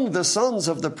among the sons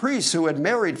of the priests who had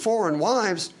married foreign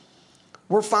wives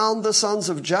were found the sons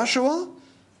of Jeshua,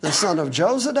 the son of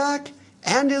Jozadak,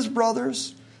 and his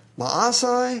brothers,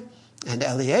 Maasai, and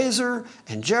Eleazar,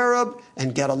 and Jerub,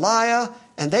 and Gedaliah,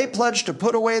 and they pledged to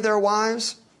put away their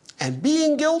wives, and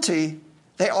being guilty,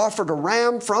 they offered a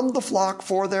ram from the flock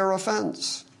for their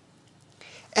offense.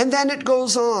 And then it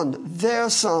goes on, their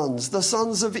sons, the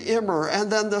sons of Immer,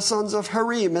 and then the sons of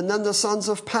Harim, and then the sons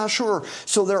of Pashur.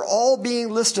 So they're all being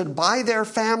listed by their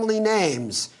family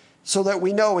names, so that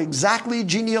we know exactly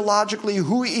genealogically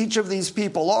who each of these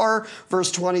people are.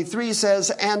 Verse 23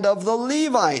 says, and of the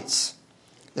Levites,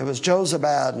 there was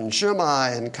Jozabad and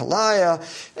Shimei and Kaliah,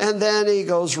 and then he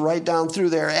goes right down through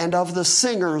there. And of the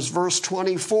singers, verse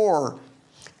 24,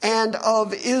 and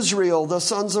of Israel, the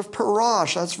sons of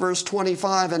Parash, that's verse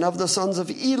 25, and of the sons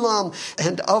of Elam,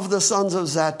 and of the sons of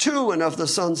Zatu, and of the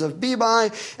sons of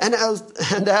Bebai, and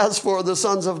as for the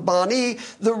sons of Bani,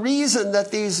 the reason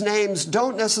that these names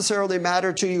don't necessarily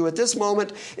matter to you at this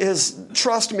moment is,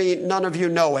 trust me, none of you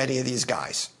know any of these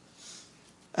guys.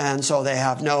 And so they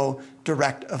have no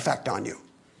direct effect on you.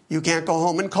 You can't go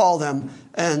home and call them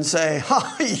and say,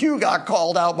 you got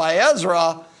called out by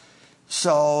Ezra.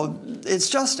 So it's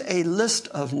just a list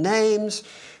of names.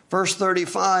 Verse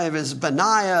 35 is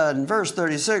Benaiah, and verse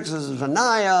 36 is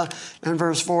Benaiah, and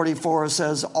verse 44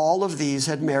 says all of these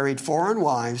had married foreign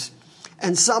wives,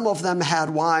 and some of them had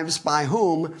wives by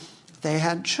whom they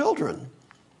had children.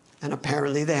 And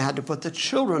apparently they had to put the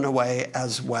children away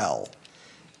as well.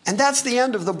 And that's the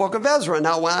end of the book of Ezra.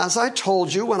 Now, as I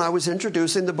told you when I was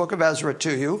introducing the book of Ezra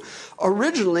to you,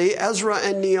 originally Ezra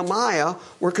and Nehemiah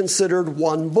were considered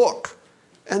one book.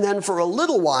 And then for a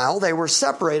little while, they were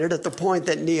separated at the point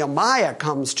that Nehemiah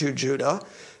comes to Judah,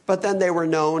 but then they were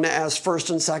known as 1st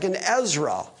and 2nd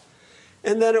Ezra.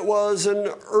 And then it was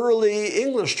an early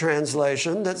English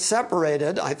translation that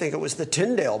separated, I think it was the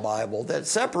Tyndale Bible, that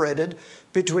separated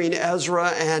between Ezra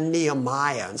and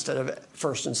Nehemiah instead of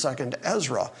 1st and 2nd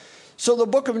Ezra. So the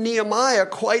book of Nehemiah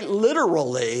quite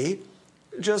literally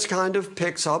just kind of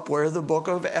picks up where the book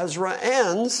of Ezra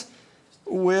ends,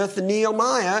 with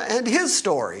Nehemiah and his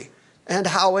story, and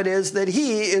how it is that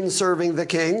he, in serving the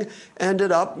king,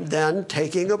 ended up then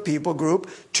taking a people group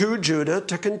to Judah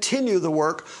to continue the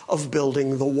work of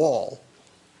building the wall.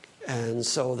 And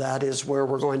so that is where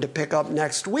we're going to pick up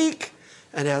next week.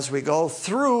 And as we go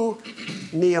through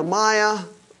Nehemiah,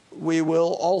 we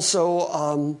will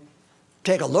also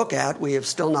take a look at, we have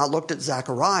still not looked at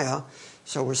Zechariah,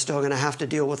 so we're still going to have to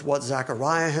deal with what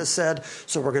Zechariah has said.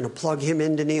 So we're going to plug him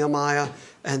into Nehemiah,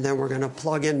 and then we're going to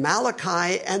plug in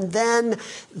Malachi, and then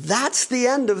that's the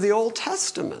end of the Old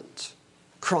Testament,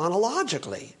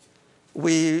 chronologically.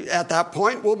 We, at that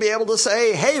point, will be able to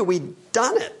say, hey, we've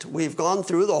done it. We've gone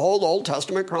through the whole Old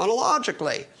Testament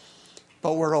chronologically,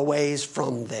 but we're a ways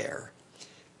from there.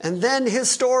 And then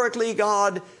historically,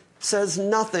 God says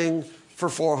nothing for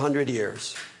 400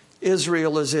 years.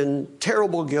 Israel is in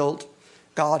terrible guilt.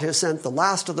 God has sent the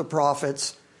last of the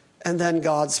prophets, and then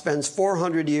God spends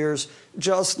 400 years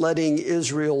just letting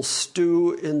Israel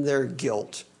stew in their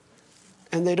guilt.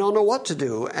 And they don't know what to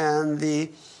do. And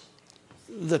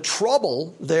the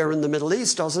trouble there in the Middle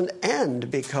East doesn't end,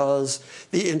 because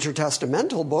the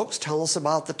intertestamental books tell us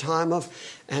about the time of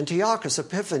Antiochus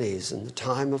Epiphanes and the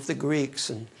time of the Greeks,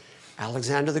 and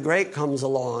Alexander the Great comes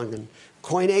along, and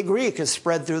Koine Greek is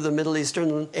spread through the Middle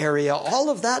Eastern area.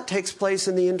 All of that takes place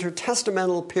in the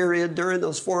intertestamental period during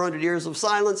those 400 years of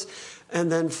silence.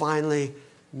 And then finally,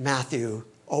 Matthew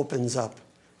opens up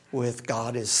with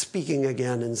God is speaking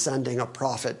again and sending a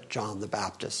prophet, John the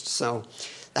Baptist. So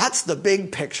that's the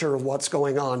big picture of what's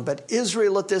going on. But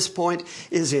Israel at this point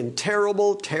is in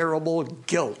terrible, terrible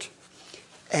guilt.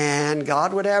 And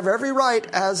God would have every right,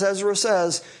 as Ezra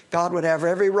says, God would have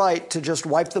every right to just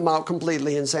wipe them out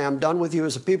completely and say, I'm done with you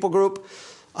as a people group.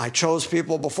 I chose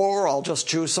people before, I'll just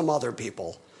choose some other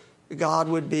people. God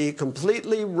would be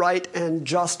completely right and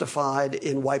justified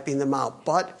in wiping them out.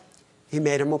 But he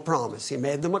made them a promise. He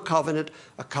made them a covenant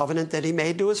that he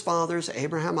made to his fathers,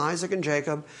 Abraham, Isaac, and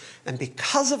Jacob. And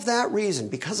because of that reason,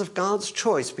 because of God's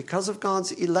choice, because of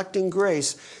God's electing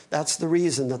grace, that's the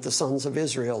reason that the sons of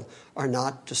Israel are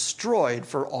not destroyed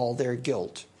for all their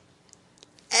guilt.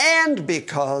 And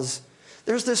because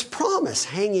there's this promise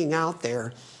hanging out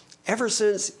there ever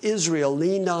since Israel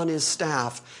leaned on his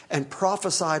staff and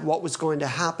prophesied what was going to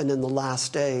happen in the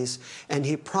last days. And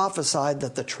he prophesied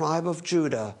that the tribe of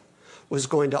Judah was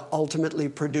going to ultimately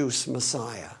produce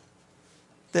Messiah.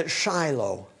 That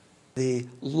Shiloh, the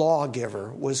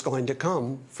lawgiver, was going to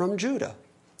come from Judah.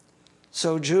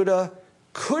 So Judah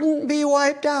couldn't be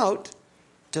wiped out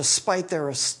despite their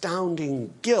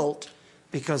astounding guilt,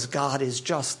 because God is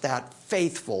just that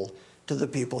faithful to the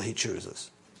people he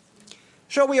chooses.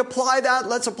 Shall we apply that?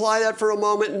 Let's apply that for a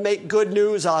moment and make good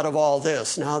news out of all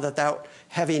this now that that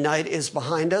heavy night is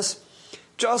behind us.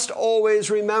 Just always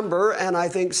remember, and I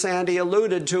think Sandy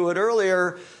alluded to it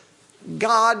earlier,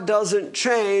 God doesn't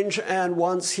change, and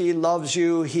once he loves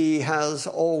you, he has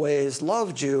always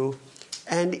loved you.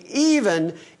 And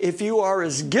even if you are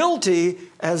as guilty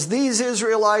as these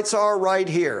Israelites are right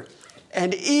here,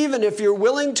 and even if you're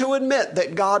willing to admit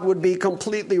that God would be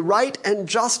completely right and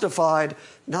justified,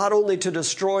 not only to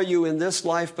destroy you in this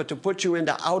life, but to put you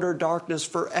into outer darkness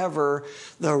forever,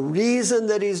 the reason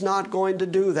that he's not going to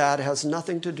do that has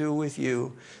nothing to do with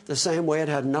you. The same way it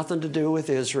had nothing to do with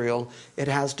Israel. It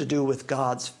has to do with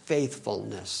God's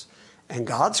faithfulness and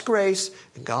God's grace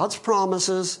and God's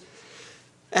promises,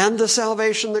 and the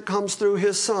salvation that comes through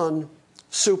his Son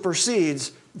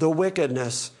supersedes the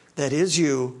wickedness that is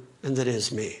you and that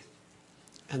is me.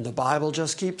 And the Bible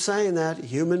just keeps saying that.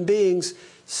 Human beings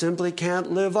simply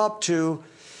can't live up to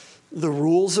the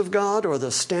rules of God or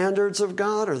the standards of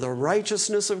God or the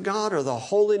righteousness of God or the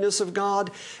holiness of God.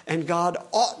 And God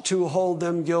ought to hold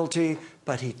them guilty,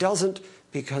 but he doesn't,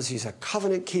 because he's a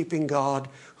covenant-keeping God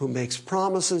who makes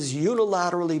promises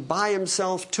unilaterally by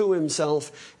himself to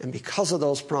himself. And because of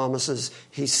those promises,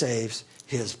 he saves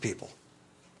his people.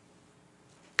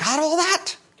 Got all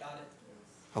that?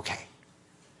 Okay,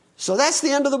 so that's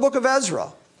the end of the book of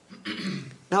Ezra.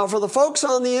 Now, for the folks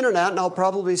on the internet, and I'll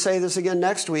probably say this again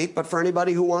next week, but for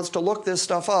anybody who wants to look this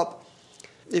stuff up,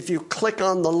 if you click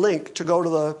on the link to go to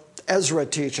the Ezra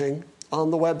teaching on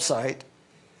the website,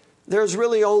 there's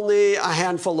really only a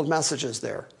handful of messages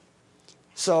there.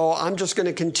 So I'm just going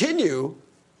to continue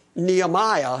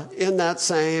Nehemiah in that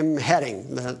same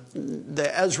heading.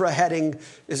 The Ezra heading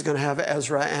is going to have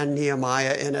Ezra and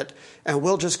Nehemiah in it. And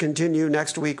we'll just continue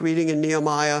next week reading in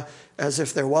Nehemiah as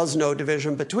if there was no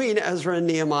division between Ezra and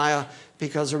Nehemiah,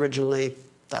 because originally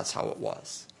that's how it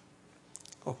was.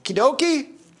 Okie dokie?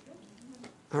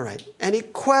 All right. Any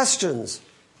questions?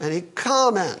 Any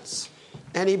comments?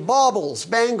 Any baubles,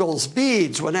 bangles,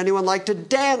 beads? Would anyone like to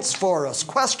dance for us?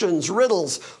 Questions,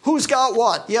 riddles? Who's got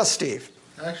what? Yes, Steve.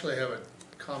 I actually have a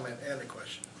comment and a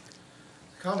question.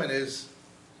 The comment is,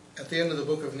 at the end of the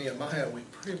book of Nehemiah, we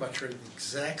pretty much are in the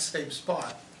exact same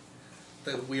spot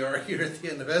that we are here at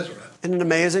the end of Ezra. Isn't it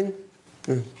amazing?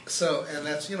 So, and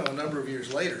that's, a number of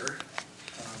years later,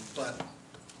 but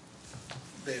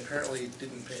they apparently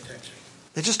didn't pay attention.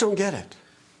 They just don't get it.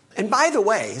 And by the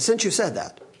way, since you said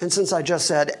that, and since I just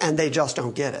said, and they just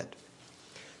don't get it,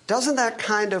 doesn't that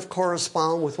kind of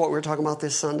correspond with what we were talking about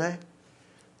this Sunday?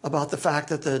 About the fact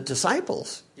that the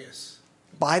disciples, yes,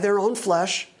 by their own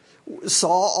flesh, saw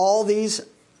all these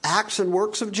acts and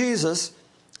works of Jesus,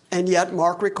 and yet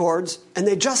Mark records, and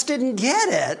they just didn't get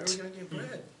it. Where are we going to get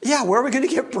bread? Yeah, where are we going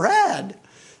to get bread?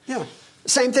 Yeah,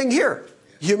 same thing here.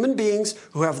 Human beings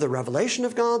who have the revelation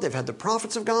of God, they've had the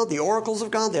prophets of God, the oracles of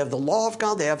God, they have the law of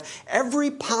God, they have every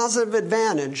positive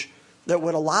advantage that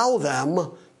would allow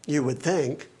them, you would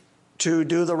think, to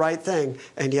do the right thing,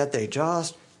 and yet they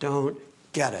just don't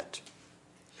get it.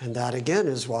 And that, again,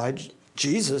 is why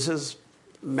Jesus is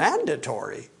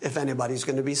mandatory if anybody's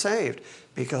going to be saved,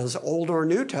 because Old or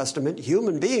New Testament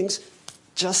human beings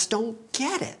just don't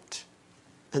get it.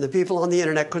 And the people on the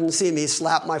internet couldn't see me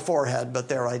slap my forehead, but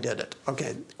there I did it.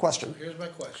 Okay, question. Here's my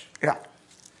question. Yeah.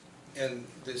 And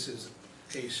this is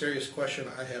a serious question.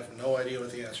 I have no idea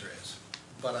what the answer is.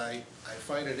 But I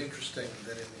find it interesting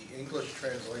that in the English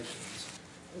translations,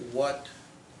 what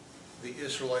the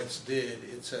Israelites did,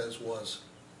 it says, was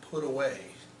put away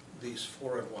these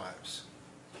foreign wives.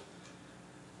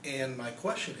 And my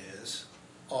question is,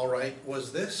 all right,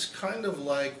 was this kind of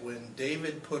like when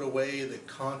David put away the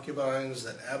concubines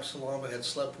that Absalom had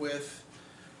slept with,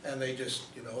 and they just,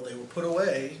 they were put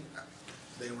away.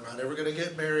 They were not ever going to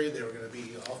get married. They were going to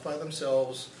be off by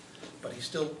themselves, but he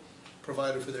still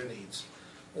provided for their needs.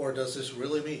 Or does this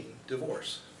really mean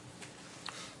divorce?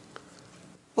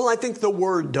 Well, I think the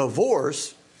word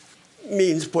divorce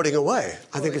means putting away.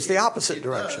 I think it's the opposite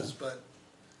direction. Does, but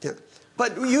yeah.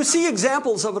 But you see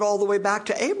examples of it all the way back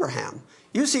to Abraham.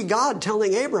 You see God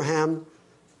telling Abraham,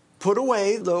 put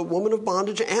away the woman of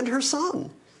bondage and her son.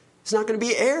 He's not going to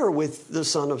be heir with the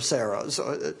son of Sarah.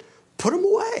 So put him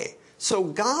away. So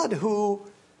God, who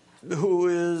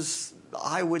is,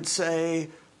 I would say,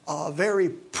 very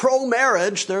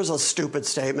pro-marriage, there's a stupid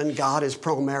statement, God is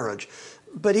pro-marriage.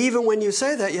 But even when you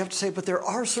say that, you have to say, but there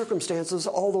are circumstances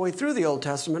all the way through the Old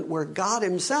Testament where God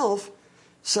himself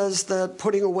says that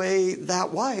putting away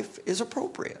that wife is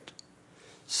appropriate.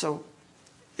 So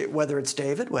whether it's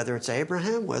David, whether it's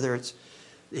Abraham, whether it's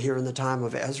here in the time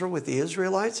of Ezra with the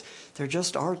Israelites, there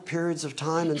just are periods of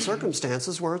time and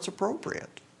circumstances where it's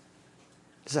appropriate.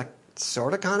 Does that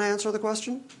sort of kind of answer the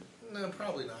question? no,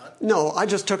 probably not. No, I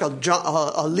just took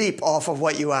a leap off of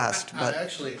what you asked. But I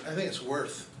think it's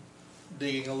worth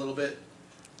digging a little bit,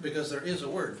 because there is a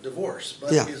word, divorce.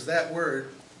 But yeah. Is that word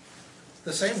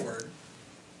the same word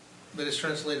that is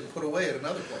translated put away at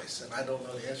another place? And I don't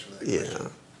know the answer to that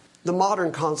question. The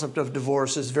modern concept of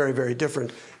divorce is very, very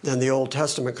different than the Old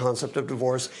Testament concept of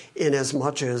divorce, in as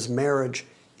much as marriage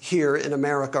here in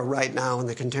America right now in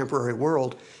the contemporary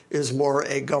world is more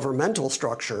a governmental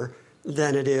structure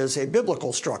than it is a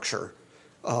biblical structure.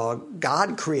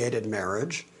 God created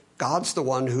marriage. God's the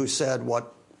one who said,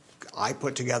 what I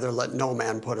put together, let no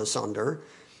man put asunder.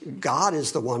 God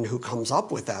is the one who comes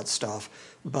up with that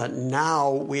stuff. But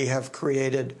now we have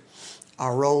created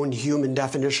our own human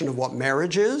definition of what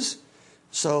marriage is,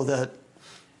 so that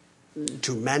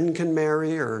two men can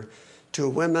marry, or two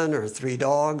women, or three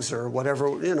dogs, or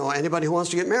whatever. Anybody who wants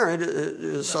to get married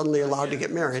is suddenly allowed to get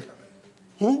married.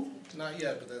 Not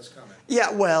yet, but that's coming.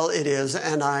 Yeah, well, it is.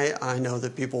 And I know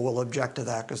that people will object to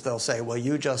that, because they'll say, well,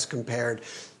 you just compared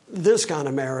this kind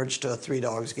of marriage to three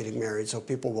dogs getting married, so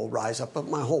people will rise up. But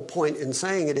my whole point in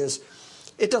saying it is,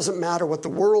 it doesn't matter what the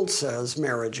world says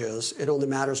marriage is. It only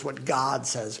matters what God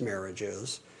says marriage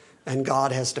is. And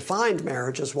God has defined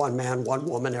marriage as one man, one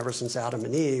woman ever since Adam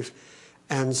and Eve.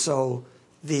 And so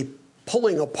the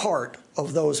pulling apart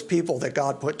of those people that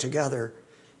God put together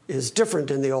is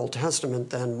different in the Old Testament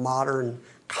than modern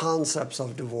concepts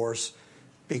of divorce,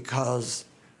 because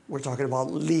we're talking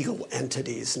about legal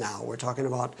entities now. We're talking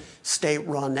about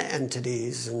state-run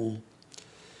entities and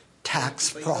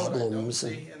tax problems.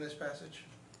 What I don't see in this passage?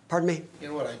 Pardon me? You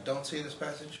know what I don't see in this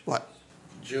passage? What?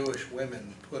 Jewish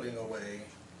women putting away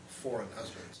foreign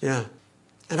husbands. Yeah.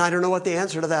 And I don't know what the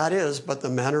answer to that is, but the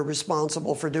men are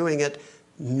responsible for doing it.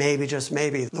 Maybe, just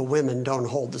maybe, the women don't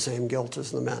hold the same guilt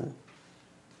as the men.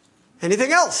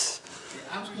 Anything else?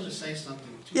 Yeah, I was going to say something.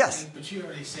 Yes. But you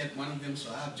already said one of them,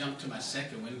 so I'll jump to my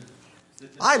second one.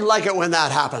 I like it when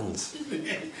that happens.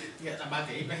 Yeah, about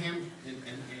the Abraham and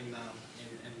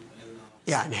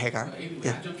Yeah, and Hagar. anyway,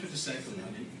 Yeah. I jumped to the second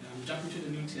one. I'm jumping to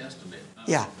the New Testament.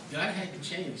 Yeah. God hadn't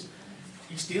changed.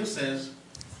 He still says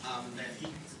that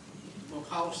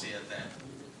Paul said that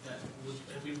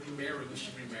if we remarry, we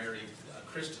should remarry a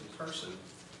Christian person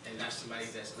and not somebody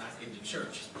that's not in the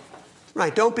church.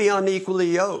 Right, don't be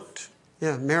unequally yoked.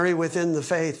 Yeah, marry within the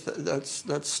faith.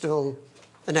 That's still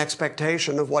an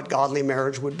expectation of what godly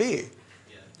marriage would be.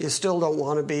 Yeah. You still don't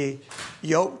want to be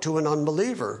yoked to an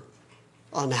unbeliever.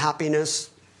 Unhappiness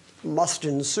must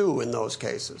ensue in those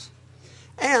cases.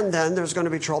 And then there's going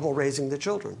to be trouble raising the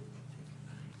children.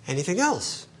 Anything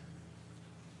else?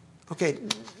 Okay,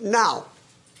 now,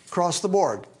 across the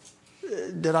board.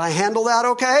 Did I handle that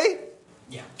okay?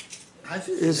 Yeah. I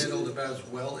think you handled it about as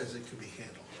well as it could be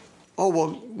handled. Oh,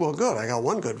 well, good. I got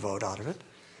one good vote out of it.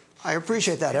 I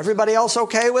appreciate that. Everybody else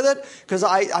okay with it? Because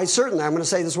I certainly, I'm going to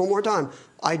say this one more time,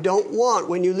 I don't want,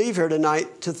 when you leave here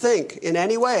tonight, to think in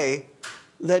any way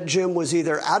that Jim was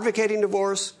either advocating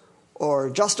divorce or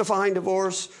justifying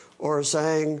divorce or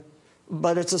saying,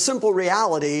 but it's a simple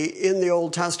reality in the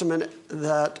Old Testament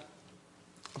that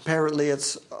apparently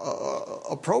it's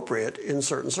appropriate in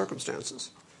certain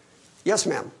circumstances. Yes,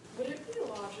 ma'am. Would it be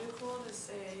logical to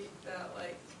say that,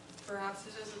 like, perhaps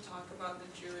it doesn't talk about the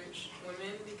Jewish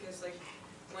women because, like,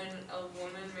 when a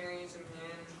woman marries a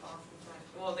man, oftentimes,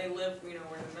 well, they live, you know,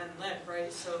 where the men live,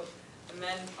 right? So the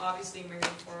men obviously married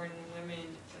foreign women,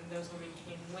 and those women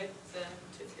came with them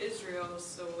to Israel.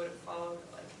 So would it follow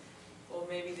that, like, well,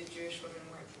 maybe the Jewish women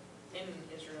weren't in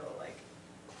Israel, like,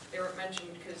 they weren't mentioned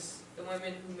because the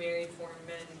women who married foreign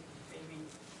men maybe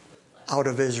Out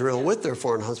of Israel with their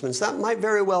foreign husbands. That might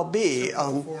very well be.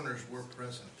 Foreigners were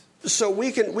present. So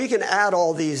we can add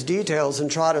all these details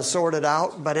and try to sort it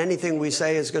out, but anything we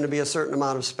say is going to be a certain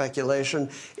amount of speculation.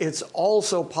 It's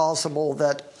also possible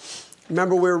that,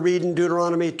 remember we were reading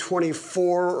Deuteronomy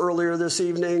 24 earlier this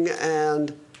evening,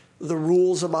 and the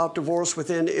rules about divorce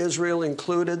within Israel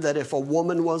included that if a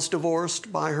woman was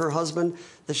divorced by her husband,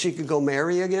 that she could go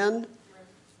marry again.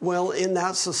 Well, in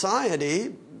that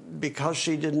society, because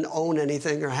she didn't own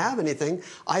anything or have anything,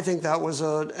 I think that was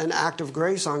an act of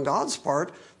grace on God's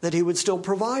part that he would still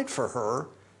provide for her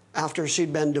after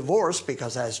she'd been divorced,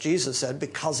 because as Jesus said,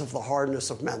 because of the hardness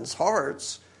of men's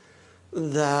hearts,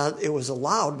 that it was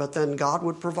allowed, but then God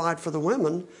would provide for the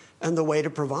women, and the way to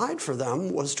provide for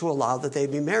them was to allow that they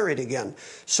be married again.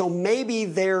 So maybe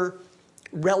their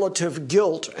relative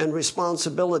guilt and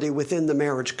responsibility within the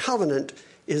marriage covenant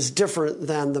is different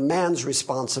than the man's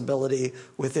responsibility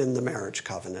within the marriage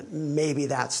covenant. Maybe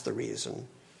that's the reason.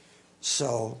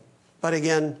 So, but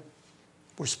again,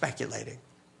 we're speculating.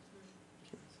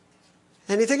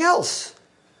 Anything else?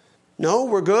 No,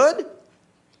 we're good?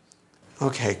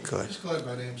 Okay, good. Just glad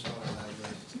my name's not on that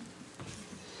list.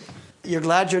 You're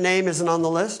glad your name isn't on the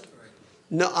list? Right.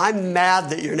 No, I'm mad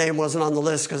that your name wasn't on the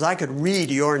list because I could read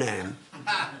your name.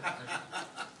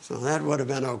 So that would have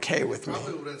been okay with me.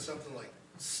 Probably would have been something like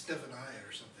Stephen I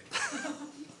or something.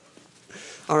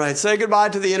 All right, say goodbye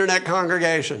to the internet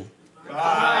congregation.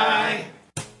 Bye.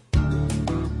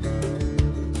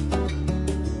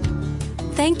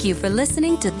 Thank you for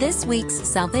listening to this week's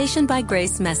Salvation by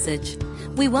Grace message.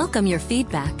 We welcome your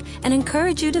feedback and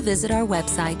encourage you to visit our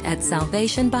website at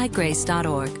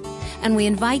salvationbygrace.org. And we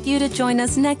invite you to join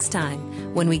us next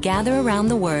time when we gather around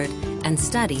the Word and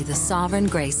study the sovereign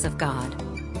grace of God.